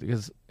they know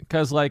because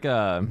like we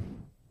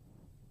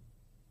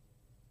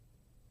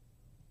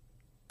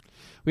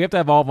have to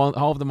have all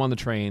of them on the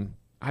train.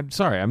 I'm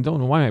sorry, I don't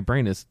know why my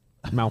brain is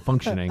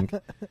malfunctioning.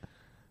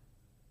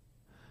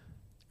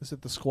 Is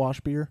it the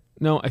squash beer?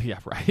 No, yeah,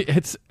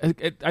 right.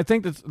 I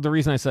think that's the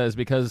reason I said is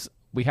because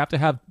we have to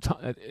have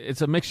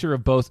it's a mixture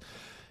of both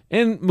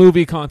in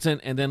movie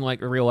content and then like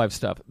real life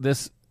stuff.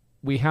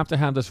 We have to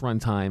have this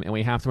runtime, and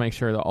we have to make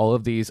sure that all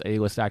of these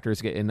A-list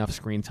actors get enough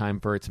screen time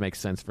for it to make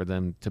sense for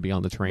them to be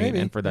on the train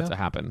and for that to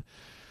happen.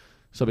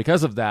 So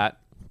because of that,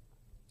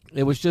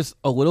 it was just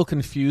a little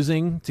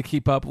confusing to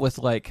keep up with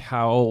like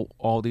how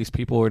all these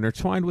people are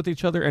intertwined with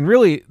each other. And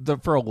really,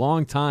 for a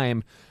long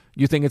time,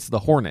 you think it's the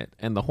Hornet,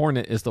 and the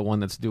Hornet is the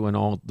one that's doing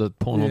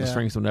pulling all the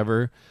strings,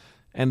 whatever.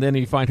 And then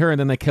you find her, and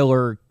then they kill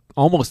her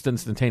almost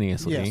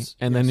instantaneously,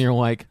 then you're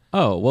like,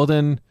 oh, well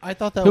then I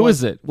thought that who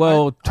is it?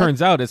 Well,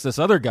 turns out it's this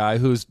other guy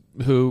who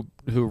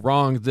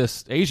wronged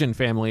this Asian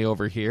family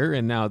over here,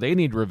 and now they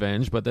need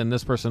revenge, but then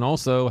this person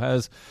also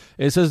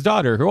is his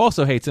daughter who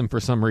also hates him for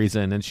some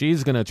reason, and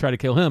she's gonna try to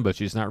kill him, but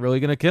she's not really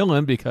gonna kill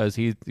him because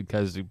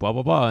blah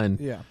blah blah. And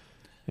yeah.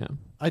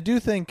 I do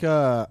think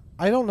I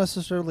don't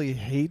necessarily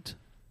hate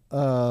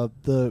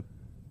the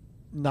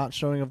not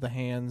showing of the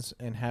hands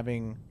and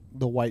having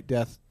the White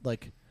Death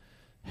like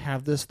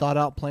have this thought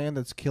out plan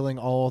that's killing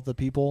all of the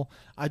people.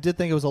 I did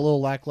think it was a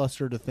little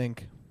lackluster to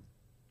think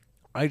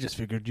I just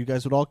figured you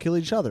guys would all kill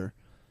each other.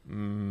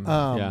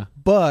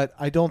 But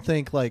I don't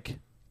think like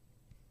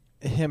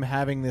him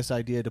having this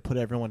idea to put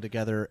everyone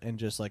together and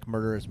just like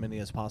murder as many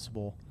as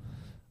possible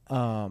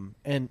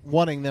and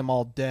wanting them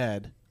all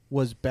dead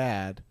was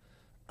bad.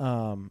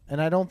 And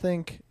I don't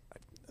think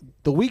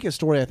the weakest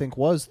story I think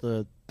was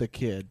the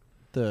kid.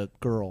 The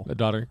girl, the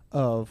daughter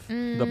of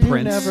the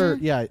prince.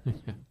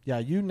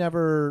 You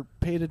never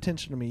paid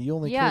attention to me. You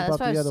only cared about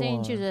the other one. Yeah, that's why I was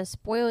saying she was a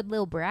spoiled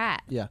little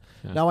brat. Yeah.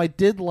 Now I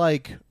did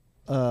like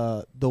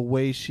the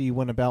way she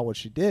went about what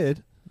she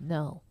did.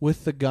 No.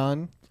 With the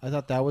gun, I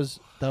thought that was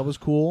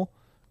cool.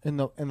 And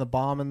the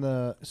bomb in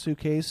the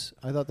suitcase,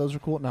 I thought those were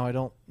cool. Now I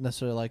don't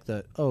necessarily like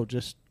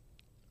just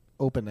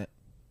open it.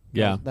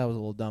 Yeah, that was a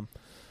little dumb.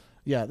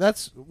 Yeah,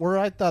 that's where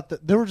I thought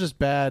that there were just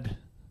bad.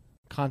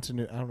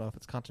 Continuity. I don't know if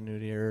it's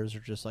continuity errors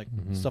or just like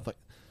stuff like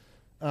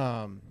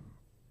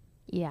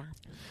yeah,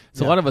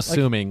 it's a lot of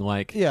assuming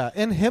like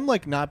and him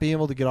like not being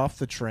able to get off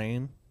the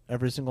train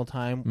every single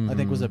time I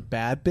think was a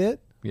bad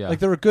bit. Like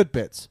there were good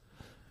bits.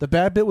 The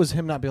bad bit was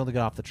him not being able to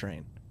get off the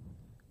train.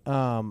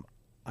 I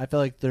feel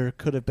like there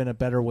could have been a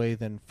better way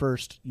than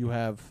first you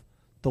have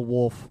the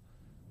wolf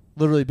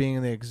literally being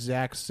in the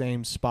exact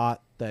same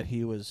spot that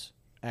he was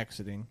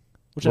exiting.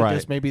 Which I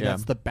guess maybe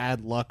that's the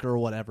bad luck or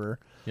whatever.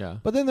 Yeah.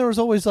 But then there was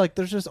always like,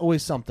 there's just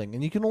always something.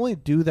 And you can only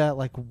do that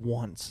like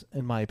once,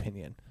 in my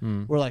opinion.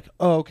 We're like,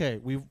 oh, okay,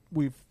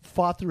 we've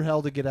fought through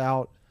hell to get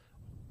out.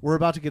 We're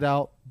about to get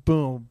out.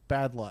 Boom,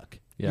 bad luck.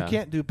 Yeah. You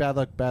can't do bad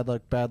luck,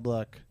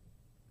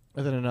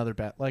 and then another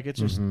bad. Like,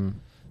 it's just,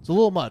 it's a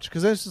little much.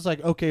 Because then it's just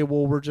like, okay,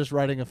 well, we're just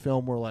writing a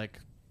film where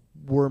like,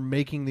 we're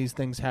making these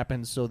things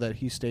happen so that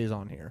he stays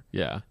on here.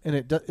 Yeah. And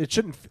it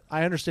shouldn't.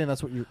 I understand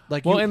that's what you're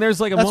like. Well, and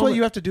there's like that's what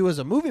you have to do as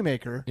a movie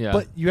maker. Yeah.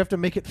 But you have to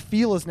make it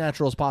feel as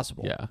natural as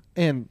possible. Yeah.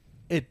 And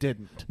it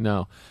didn't.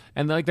 No.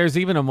 And like there's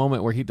even a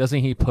moment where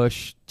he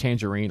push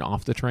Tangerine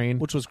off the train,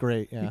 which was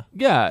great. Yeah.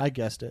 Yeah. I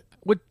guessed it.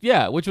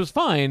 Which was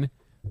fine.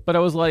 But I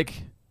was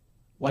like,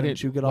 why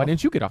didn't you get off? Why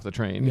didn't you get off the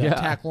train? Yeah.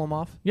 Tackle him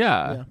off.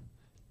 Yeah.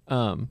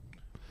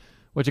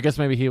 Which I guess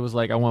maybe he was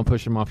like, I want to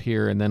push him off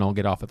here, and then I'll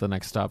get off at the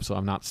next stop, so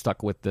I'm not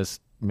stuck with this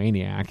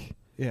maniac,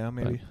 Yeah,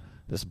 maybe.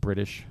 this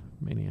British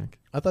maniac.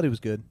 I thought he was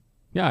good.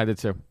 Yeah, I did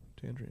too.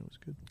 Tangerine was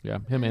good. Yeah,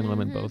 him and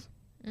Lemon both.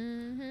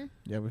 Mm-hmm.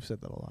 Yeah, we've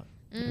said that a lot.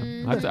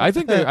 I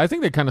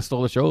think they kind of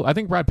stole the show. I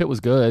think Brad Pitt was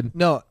good.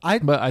 No,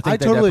 But I think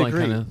they totally definitely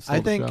agree. kinda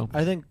stole the show.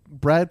 I think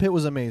Brad Pitt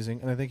was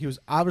amazing, and I think he was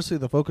obviously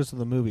the focus of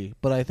the movie.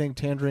 But I think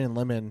Tangerine and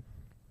Lemon,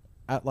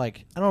 I don't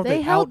know if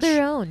They held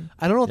their own.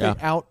 I don't know if Yeah. they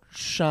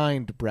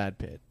outshined Brad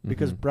Pitt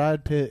because Mhm.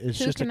 Brad Pitt is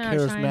Who just a can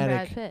outshine Brad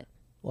charismatic Pitt?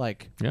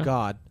 like Yeah.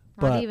 god.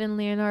 Not But even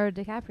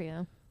Leonardo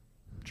DiCaprio.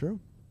 true.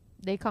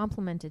 They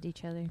complemented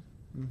each other.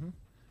 Mm-hmm.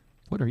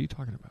 What are you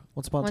talking about?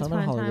 Once upon a Once time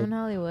in upon a Hollywood. time in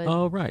Hollywood.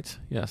 Oh, right.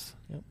 Yes,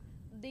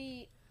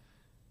 The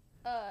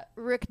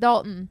Rick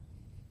Dalton.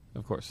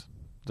 of course.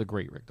 The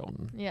great Rick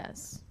Dalton.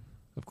 Yes.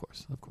 Of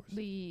course.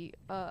 The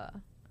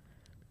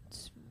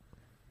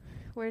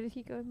where did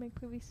he go to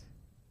make movies?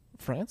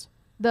 France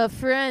The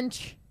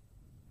French.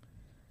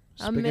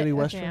 spaghetti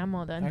western Okay, I'm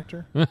all done.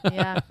 actor.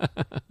 Yeah.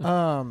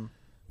 Um,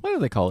 Why do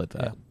they call it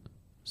that? Yeah.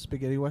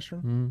 Spaghetti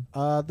western.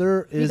 Mm.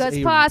 There is Because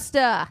a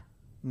pasta.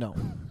 no.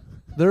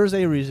 There is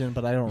a reason,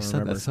 but I don't You said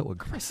remember. that so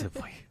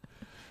aggressively.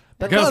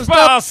 Because Because the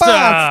pasta!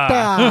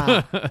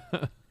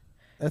 pasta!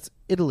 That's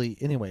Italy,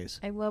 anyways,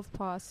 I love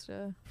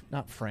pasta.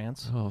 not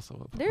France. Oh,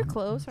 so They're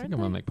close, I aren't think I'm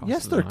gonna they? make pasta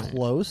Yes, they're tonight.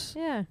 close.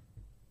 Yeah.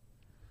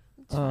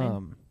 It's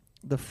fine.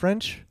 The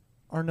French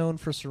are known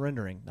for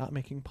surrendering, not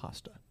making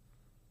pasta.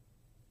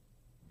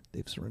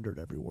 They've surrendered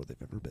every war they've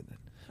ever been in.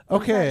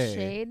 Was that Okay.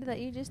 shade that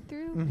you just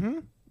threw? Mm-hmm.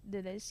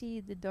 Did I see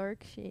the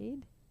dark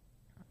shade?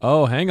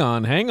 Oh, hang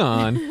on. Hang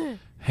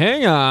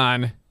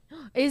on.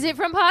 Is it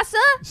from pasta?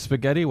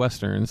 Spaghetti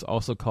westerns,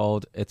 also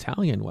called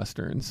Italian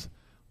westerns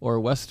or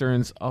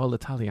westerns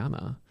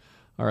all'italiana,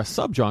 are a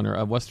subgenre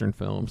of western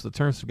films. The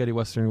term spaghetti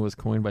western was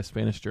coined by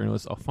Spanish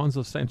journalist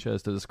Alfonso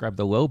Sanchez to describe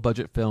the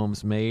low-budget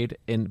films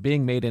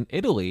being made in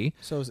Italy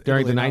So is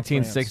during Italy, the not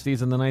France.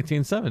 1960s and the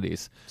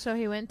 1970s. So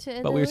he went to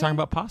Italy? But we were talking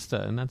about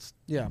pasta, and that's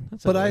Yeah,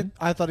 That's but Italy.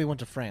 I thought he went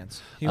to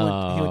France. He went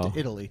Oh. to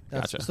Italy.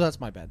 Gotcha. So that's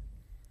my bad.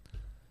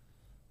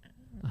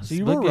 So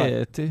you were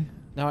right. spaghetti.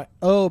 Now,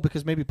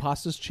 because maybe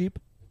pasta's cheap.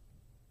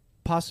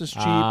 Pasta's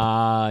cheap.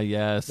 Ah,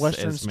 yes.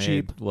 Western's it's made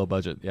cheap. Low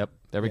budget. Yep.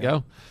 There we Yeah.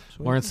 go.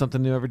 Sweet. Learn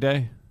something new every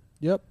day.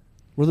 Yep.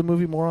 We're the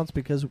movie morons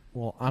because,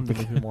 well, I'm the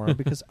movie moron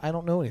because I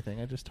don't know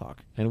anything. I just talk.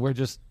 And we're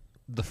just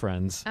the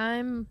friends.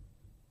 I'm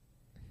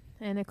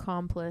an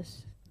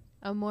accomplice.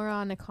 A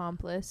moron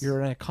accomplice.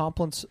 You're an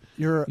accomplice.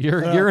 You're You're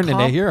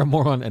a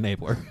moron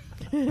enabler.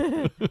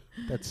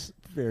 That's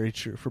very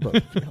true for both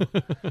of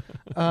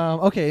you.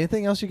 Okay,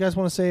 anything else you guys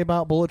want to say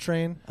about Bullet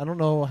Train? I don't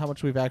know how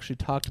much we've actually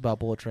talked about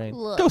Bullet Train.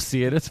 Look, Go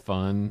see it. It's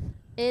fun.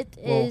 it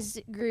Well-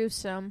 is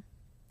gruesome.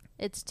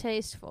 It's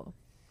tasteful.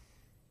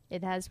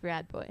 It has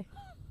Brad Boy.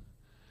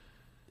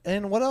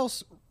 And what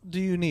else do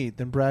you need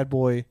than Brad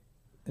Boy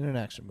in an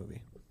action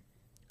movie?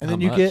 And How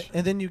then you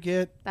much?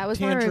 get That was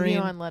my Tangerine, review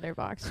on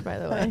Letterboxd, by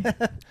the way.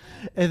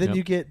 and then Yep.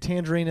 you get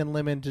Tangerine and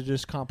Lemon to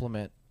just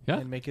complement Yeah.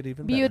 and make it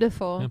even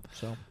Beautiful. Yep. better.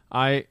 So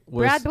I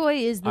was Brad Boy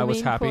is the I was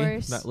main happy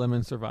course, that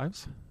Lemon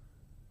survives.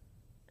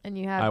 and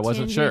you have I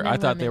wasn't Tangerine sure. I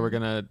and thought they were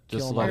Lemon gonna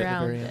just Kill him let it. at the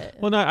around very end. it.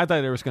 Well, no, I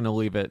thought they were just gonna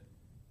leave it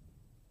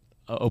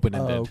open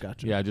ended. Oh,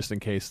 gotcha. Yeah, just in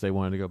case they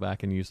wanted to go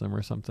back and use them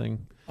or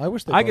something. I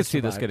wish they I both could see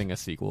this survived, getting a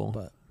sequel.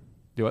 but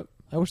Do it.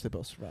 I wish they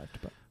both survived.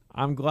 But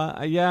I'm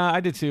glad. Yeah, I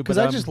did too. because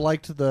But I just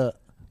liked the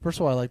first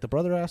of all, I liked the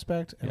brother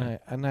aspect, Yeah.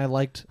 and I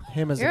liked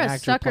him as You're an a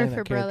actor sucker playing for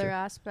that brother character.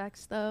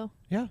 aspects, though.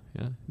 Yeah,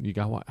 yeah, you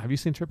got what? Have you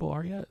seen Triple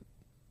R yet?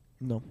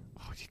 no,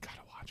 Oh, you gotta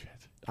watch it.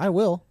 I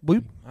will.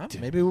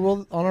 Maybe we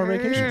will on our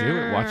vacation. Do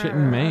it. Watch it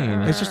in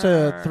Maine. It's just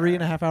a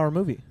 3.5 hour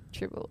movie.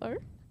 Triple R.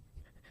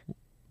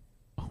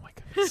 Oh my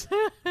goodness.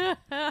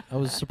 I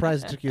was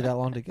surprised it took you that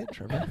long to get,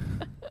 Trevor.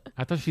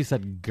 I thought she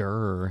said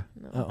grr.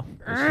 Oh,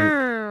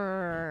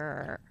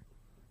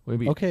 Would it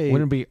be, Okay.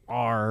 Wouldn't it be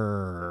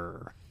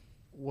R?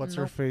 what's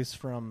Nope. her face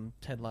from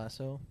Ted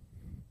Lasso?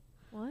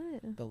 What?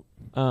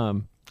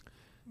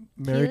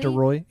 Mary Keely?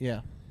 DeRoy.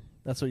 Yeah,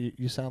 that's what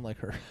you sound like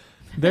her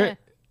There,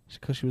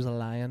 because she was a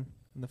lion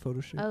in the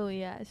photo shoot. Oh,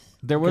 yes.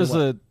 there was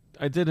what?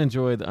 I did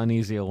enjoy the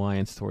uneasy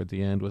alliance toward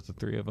the end with the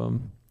three of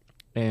them,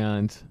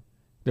 and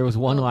there was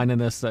one Oh. line in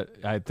this that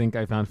I think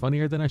I found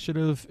funnier than I should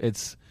have.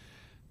 It's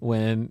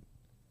when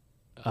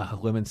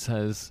Lemon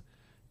says,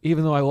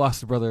 "Even though I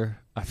lost a brother,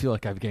 I feel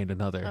like I've gained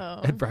another."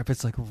 Oh. And Brad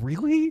Pitt's like,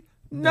 "Really?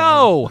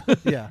 No."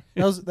 Yeah,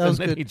 that was And good.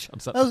 then he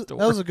jumps out That was, the door.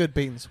 that was a good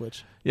bait and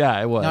switch. Yeah,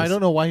 it was. Now I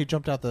don't know why he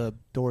jumped out the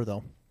door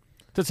though.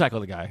 To tackle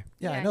the guy.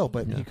 Yeah, I Yeah, know, he-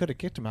 but Yeah. he could have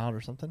kicked him out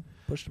or something,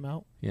 pushed him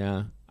out.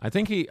 Yeah, I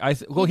think he He gets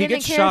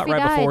didn't care shot if he right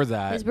died. before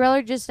that. His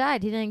brother just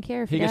died. He didn't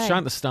care if he, He gets died. shot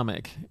in the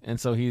stomach, and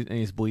so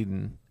he's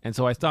bleeding. And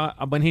so I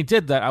thought when he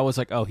did that, I was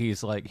like, oh,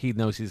 he's like he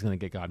knows he's gonna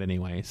get got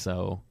anyway.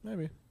 So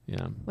Maybe.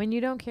 yeah, When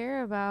you don't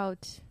care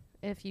about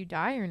if you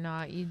die or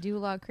not, you do a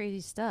lot of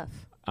crazy stuff.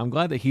 I'm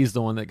glad that he's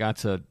the one that got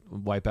to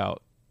wipe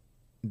out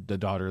the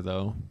daughter,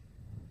 though.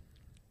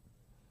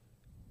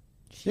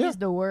 She's Yeah.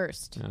 the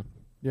worst. Yeah,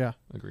 Yeah,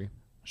 agree.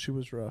 she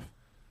was rough.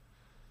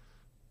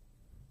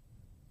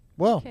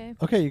 Well,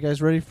 okay, you guys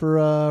ready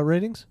for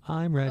ratings?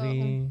 I'm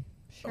ready.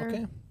 Sure.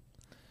 Okay.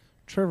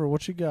 Trevor,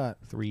 what you got?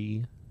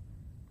 3.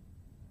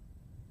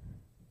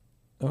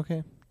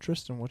 Okay.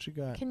 Tristan, what you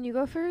got? Can you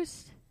go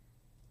first?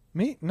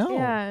 Me? No.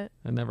 Yeah,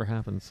 That never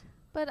happens.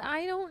 but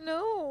I don't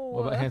know.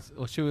 What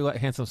about should we let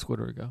Handsome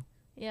Squidward go?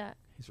 Yeah.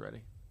 He's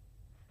ready.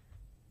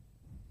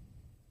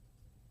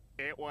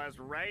 It was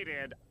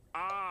rated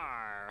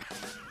R.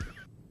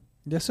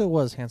 Yes, it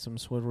was Handsome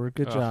Squidward.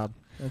 Good Ugh. job.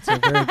 That's a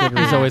very good He's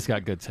rating. always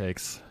got good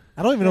takes.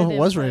 I don't even know if Good it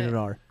was input. rated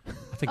R.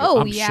 I think Oh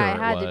I'm yeah, sure it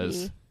had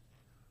was. to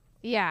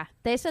be. Yeah,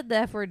 they said the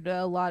F word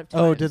a lot of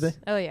times. Oh, did they?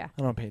 Oh yeah.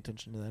 I don't pay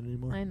attention to that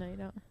anymore. I know you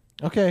don't.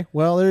 Okay,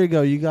 well, there you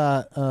go. You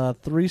got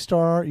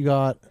 3-star, you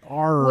got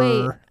R,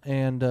 Wait.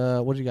 and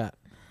what do you got?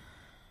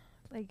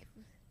 Like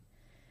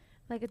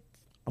a.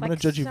 I'm going to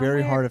judge you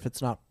very hard if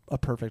it's not a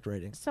perfect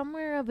rating.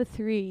 Somewhere of a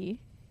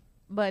 3,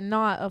 but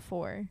not a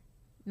 4.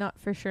 Not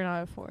for sure,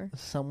 not a 4.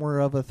 Somewhere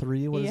of a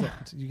 3? What is Yeah.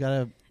 it? You got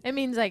to... It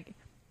means like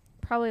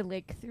probably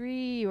like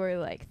 3 or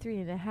like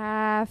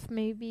 3.5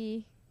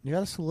 maybe. You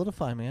got to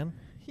solidify, man.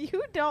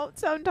 You don't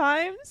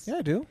sometimes. Yeah,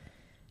 I do.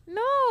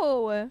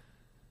 No.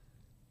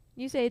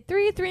 You say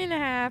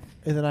 3.5,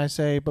 And then I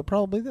say, but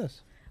probably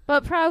this.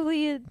 but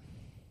probably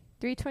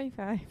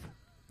 3.25.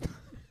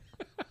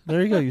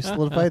 There you go. You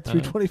solidified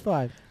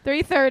 325.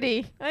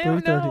 3.30. I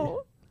don't 3.30.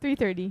 know.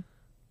 3.30.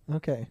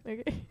 Okay.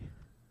 Okay.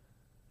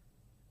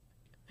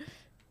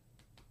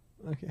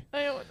 Okay.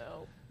 I don't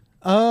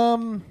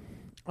know.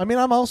 I mean,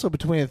 I'm also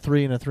between a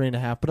 3 and a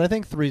 3.5, but I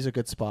think 3 is a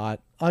good spot.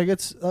 Like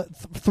it's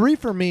 3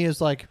 for me is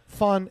like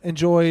fun,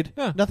 enjoyed,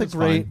 Yeah, nothing that's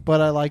great, fine.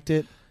 but I liked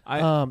it.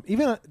 I-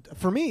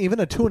 For me, even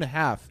a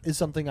 2.5 is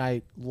something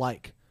I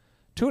like.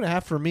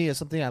 2.5 for me is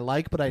something I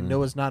like, but I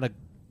know is not a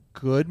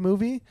good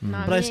movie,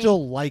 Not but I me.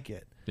 still like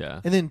it.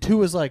 Yeah. And then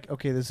 2 is like,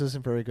 okay, this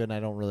isn't very good, and I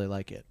don't really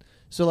like it.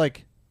 So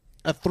like,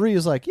 a 3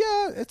 is like,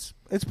 yeah, it's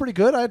pretty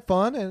good. I had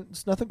fun, and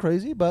it's nothing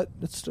crazy, but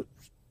it's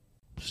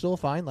still a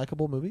fine,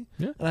 likable movie.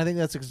 Yeah. And I think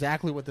that's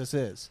exactly what this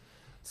is.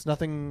 It's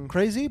nothing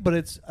crazy,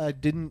 but I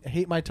didn't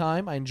hate my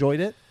time. I enjoyed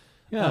it.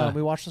 Yeah.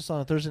 We watched this on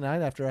a Thursday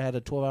night after I had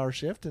a 12-hour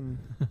shift, and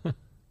it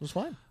was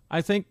fine.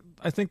 I think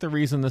the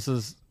reason this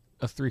is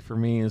a 3 for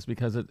me is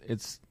because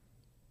it's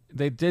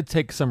they did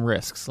take some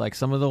risks. Like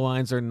some of the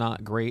lines are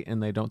not great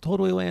and they don't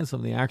totally land. Some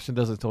of the action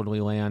doesn't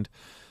totally land,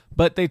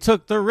 but they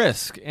took the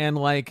risk, and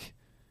like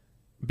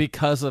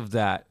because of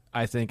that,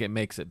 I think it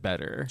makes it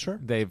better. Sure.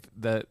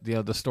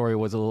 The story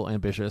was a little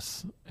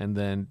ambitious,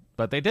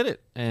 but they did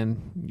it,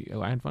 and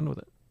I had fun with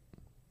it.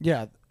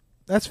 Yeah,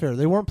 that's fair.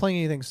 They weren't playing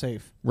anything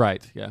safe.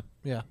 Right? Yeah.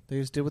 Yeah, they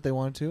just did what they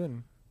wanted to,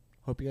 and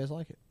hope you guys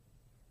like it.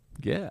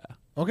 Yeah.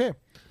 Okay.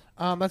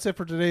 That's it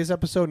for today's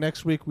episode.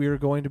 Next week we are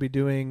going to be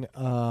doing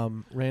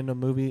random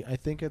movie. I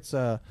think it's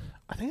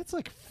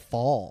like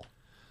fall.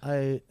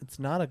 It's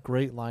not a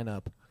great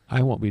lineup.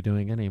 I won't be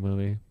doing any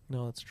movie.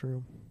 No, that's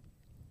true.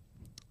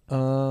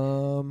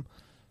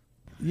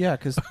 Yeah,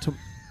 because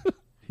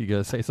You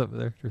gotta say something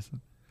there,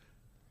 Tristan?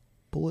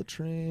 Bullet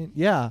Train.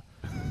 Yeah,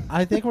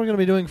 I think we're going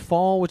to be doing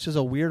Fall, which is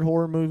a weird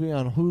horror movie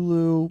on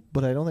Hulu,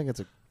 but I don't think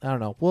I don't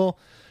know. Well,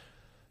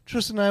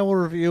 Tristan and I will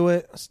review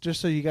it just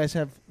so you guys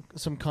have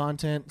some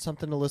content,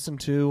 something to listen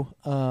to.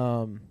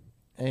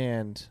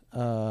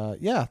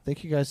 Yeah,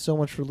 thank you guys so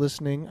much for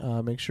listening.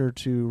 Make sure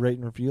to rate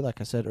and review,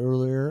 like I said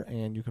earlier,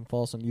 and you can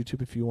follow us on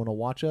YouTube if you want to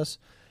watch us.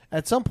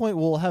 At some point,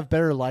 we'll have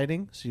better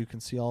lighting so you can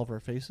see all of our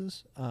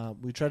faces.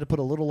 We tried to put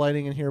a little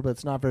lighting in here, but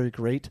it's not very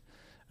great.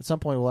 At some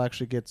point, we'll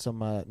actually get some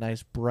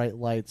nice bright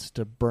lights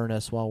to burn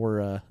us while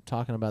we're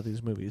talking about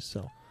these movies.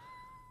 So,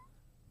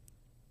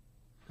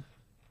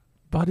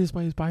 Bodies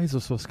by His Bias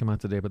was supposed to come out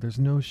today, but there's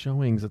no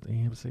showings at the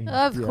AMC.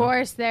 Of Yeah.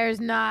 course,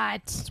 there's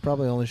not. it's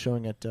probably only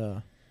showing at...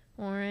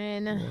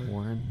 Warren.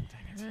 Warren.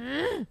 Still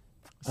I'm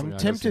gotta go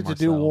tempted see to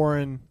do Marcel.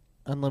 Warren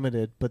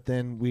Unlimited, but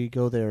then we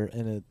go there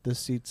and the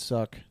seats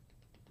suck,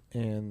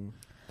 and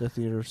the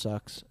theater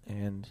sucks,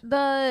 and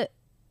because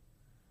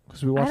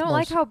we I watch. don't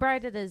like how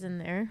bright it is in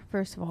there,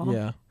 first of all.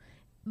 Yeah,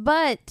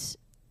 But,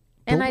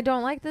 and Don't- I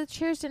don't like the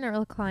chairs didn't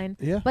recline.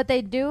 yeah, But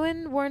they do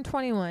in Warren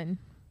 21.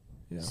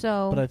 yeah.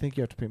 So, But I think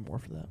you have to pay more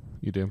for that.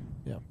 You do?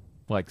 Yeah.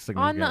 Like on the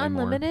significantly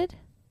more. Unlimited,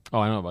 Oh,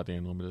 I know about the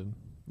Unlimited.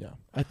 Yeah,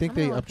 I think I'm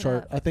they gonna look it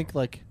upcharge. up. I think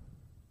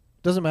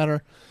doesn't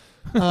matter.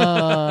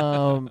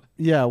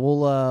 Yeah,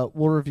 we'll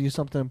review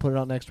something and put it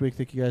out next week.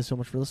 Thank you guys so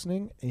much for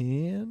listening,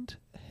 and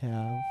have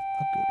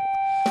a good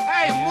one.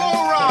 Hey,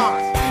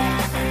 moron!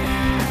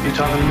 You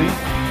talking to me?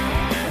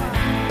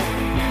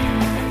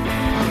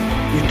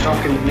 You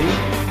talking to me?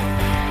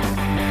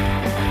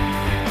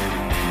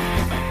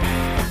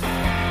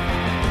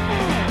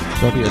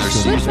 There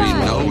seems to be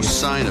Goodbye. no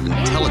sign of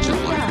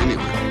intelligent life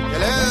anywhere.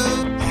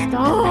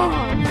 stop.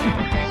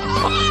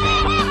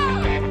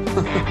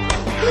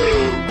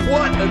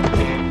 What an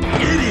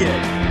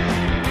idiot!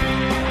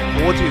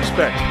 Well, what do you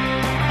expect?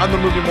 I'm the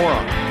movie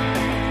moron.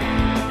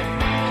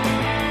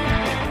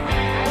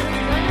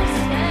 I was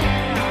gonna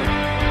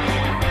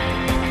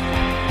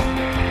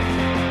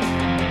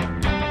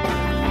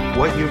say.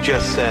 What you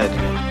just said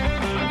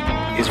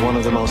is one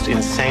of the most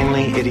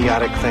insanely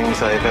idiotic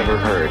things I've ever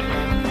heard.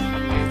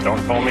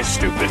 Don't call me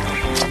stupid.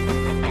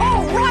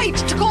 Oh, right!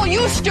 To call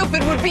you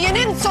stupid would be an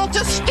insult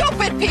to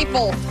stupid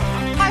people!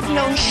 I've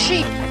known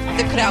sheep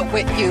that could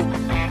outwit you.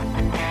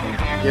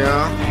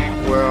 Yeah,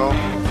 well,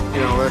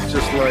 you know, that's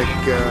just like,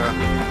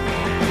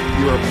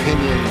 your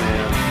opinion,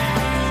 man.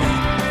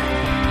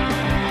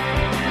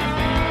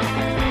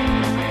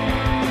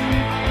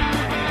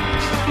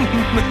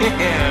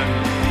 Man,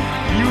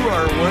 you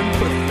are one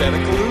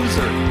pathetic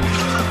loser.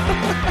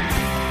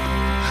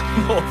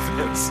 No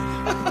offense.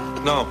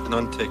 No,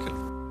 none taken.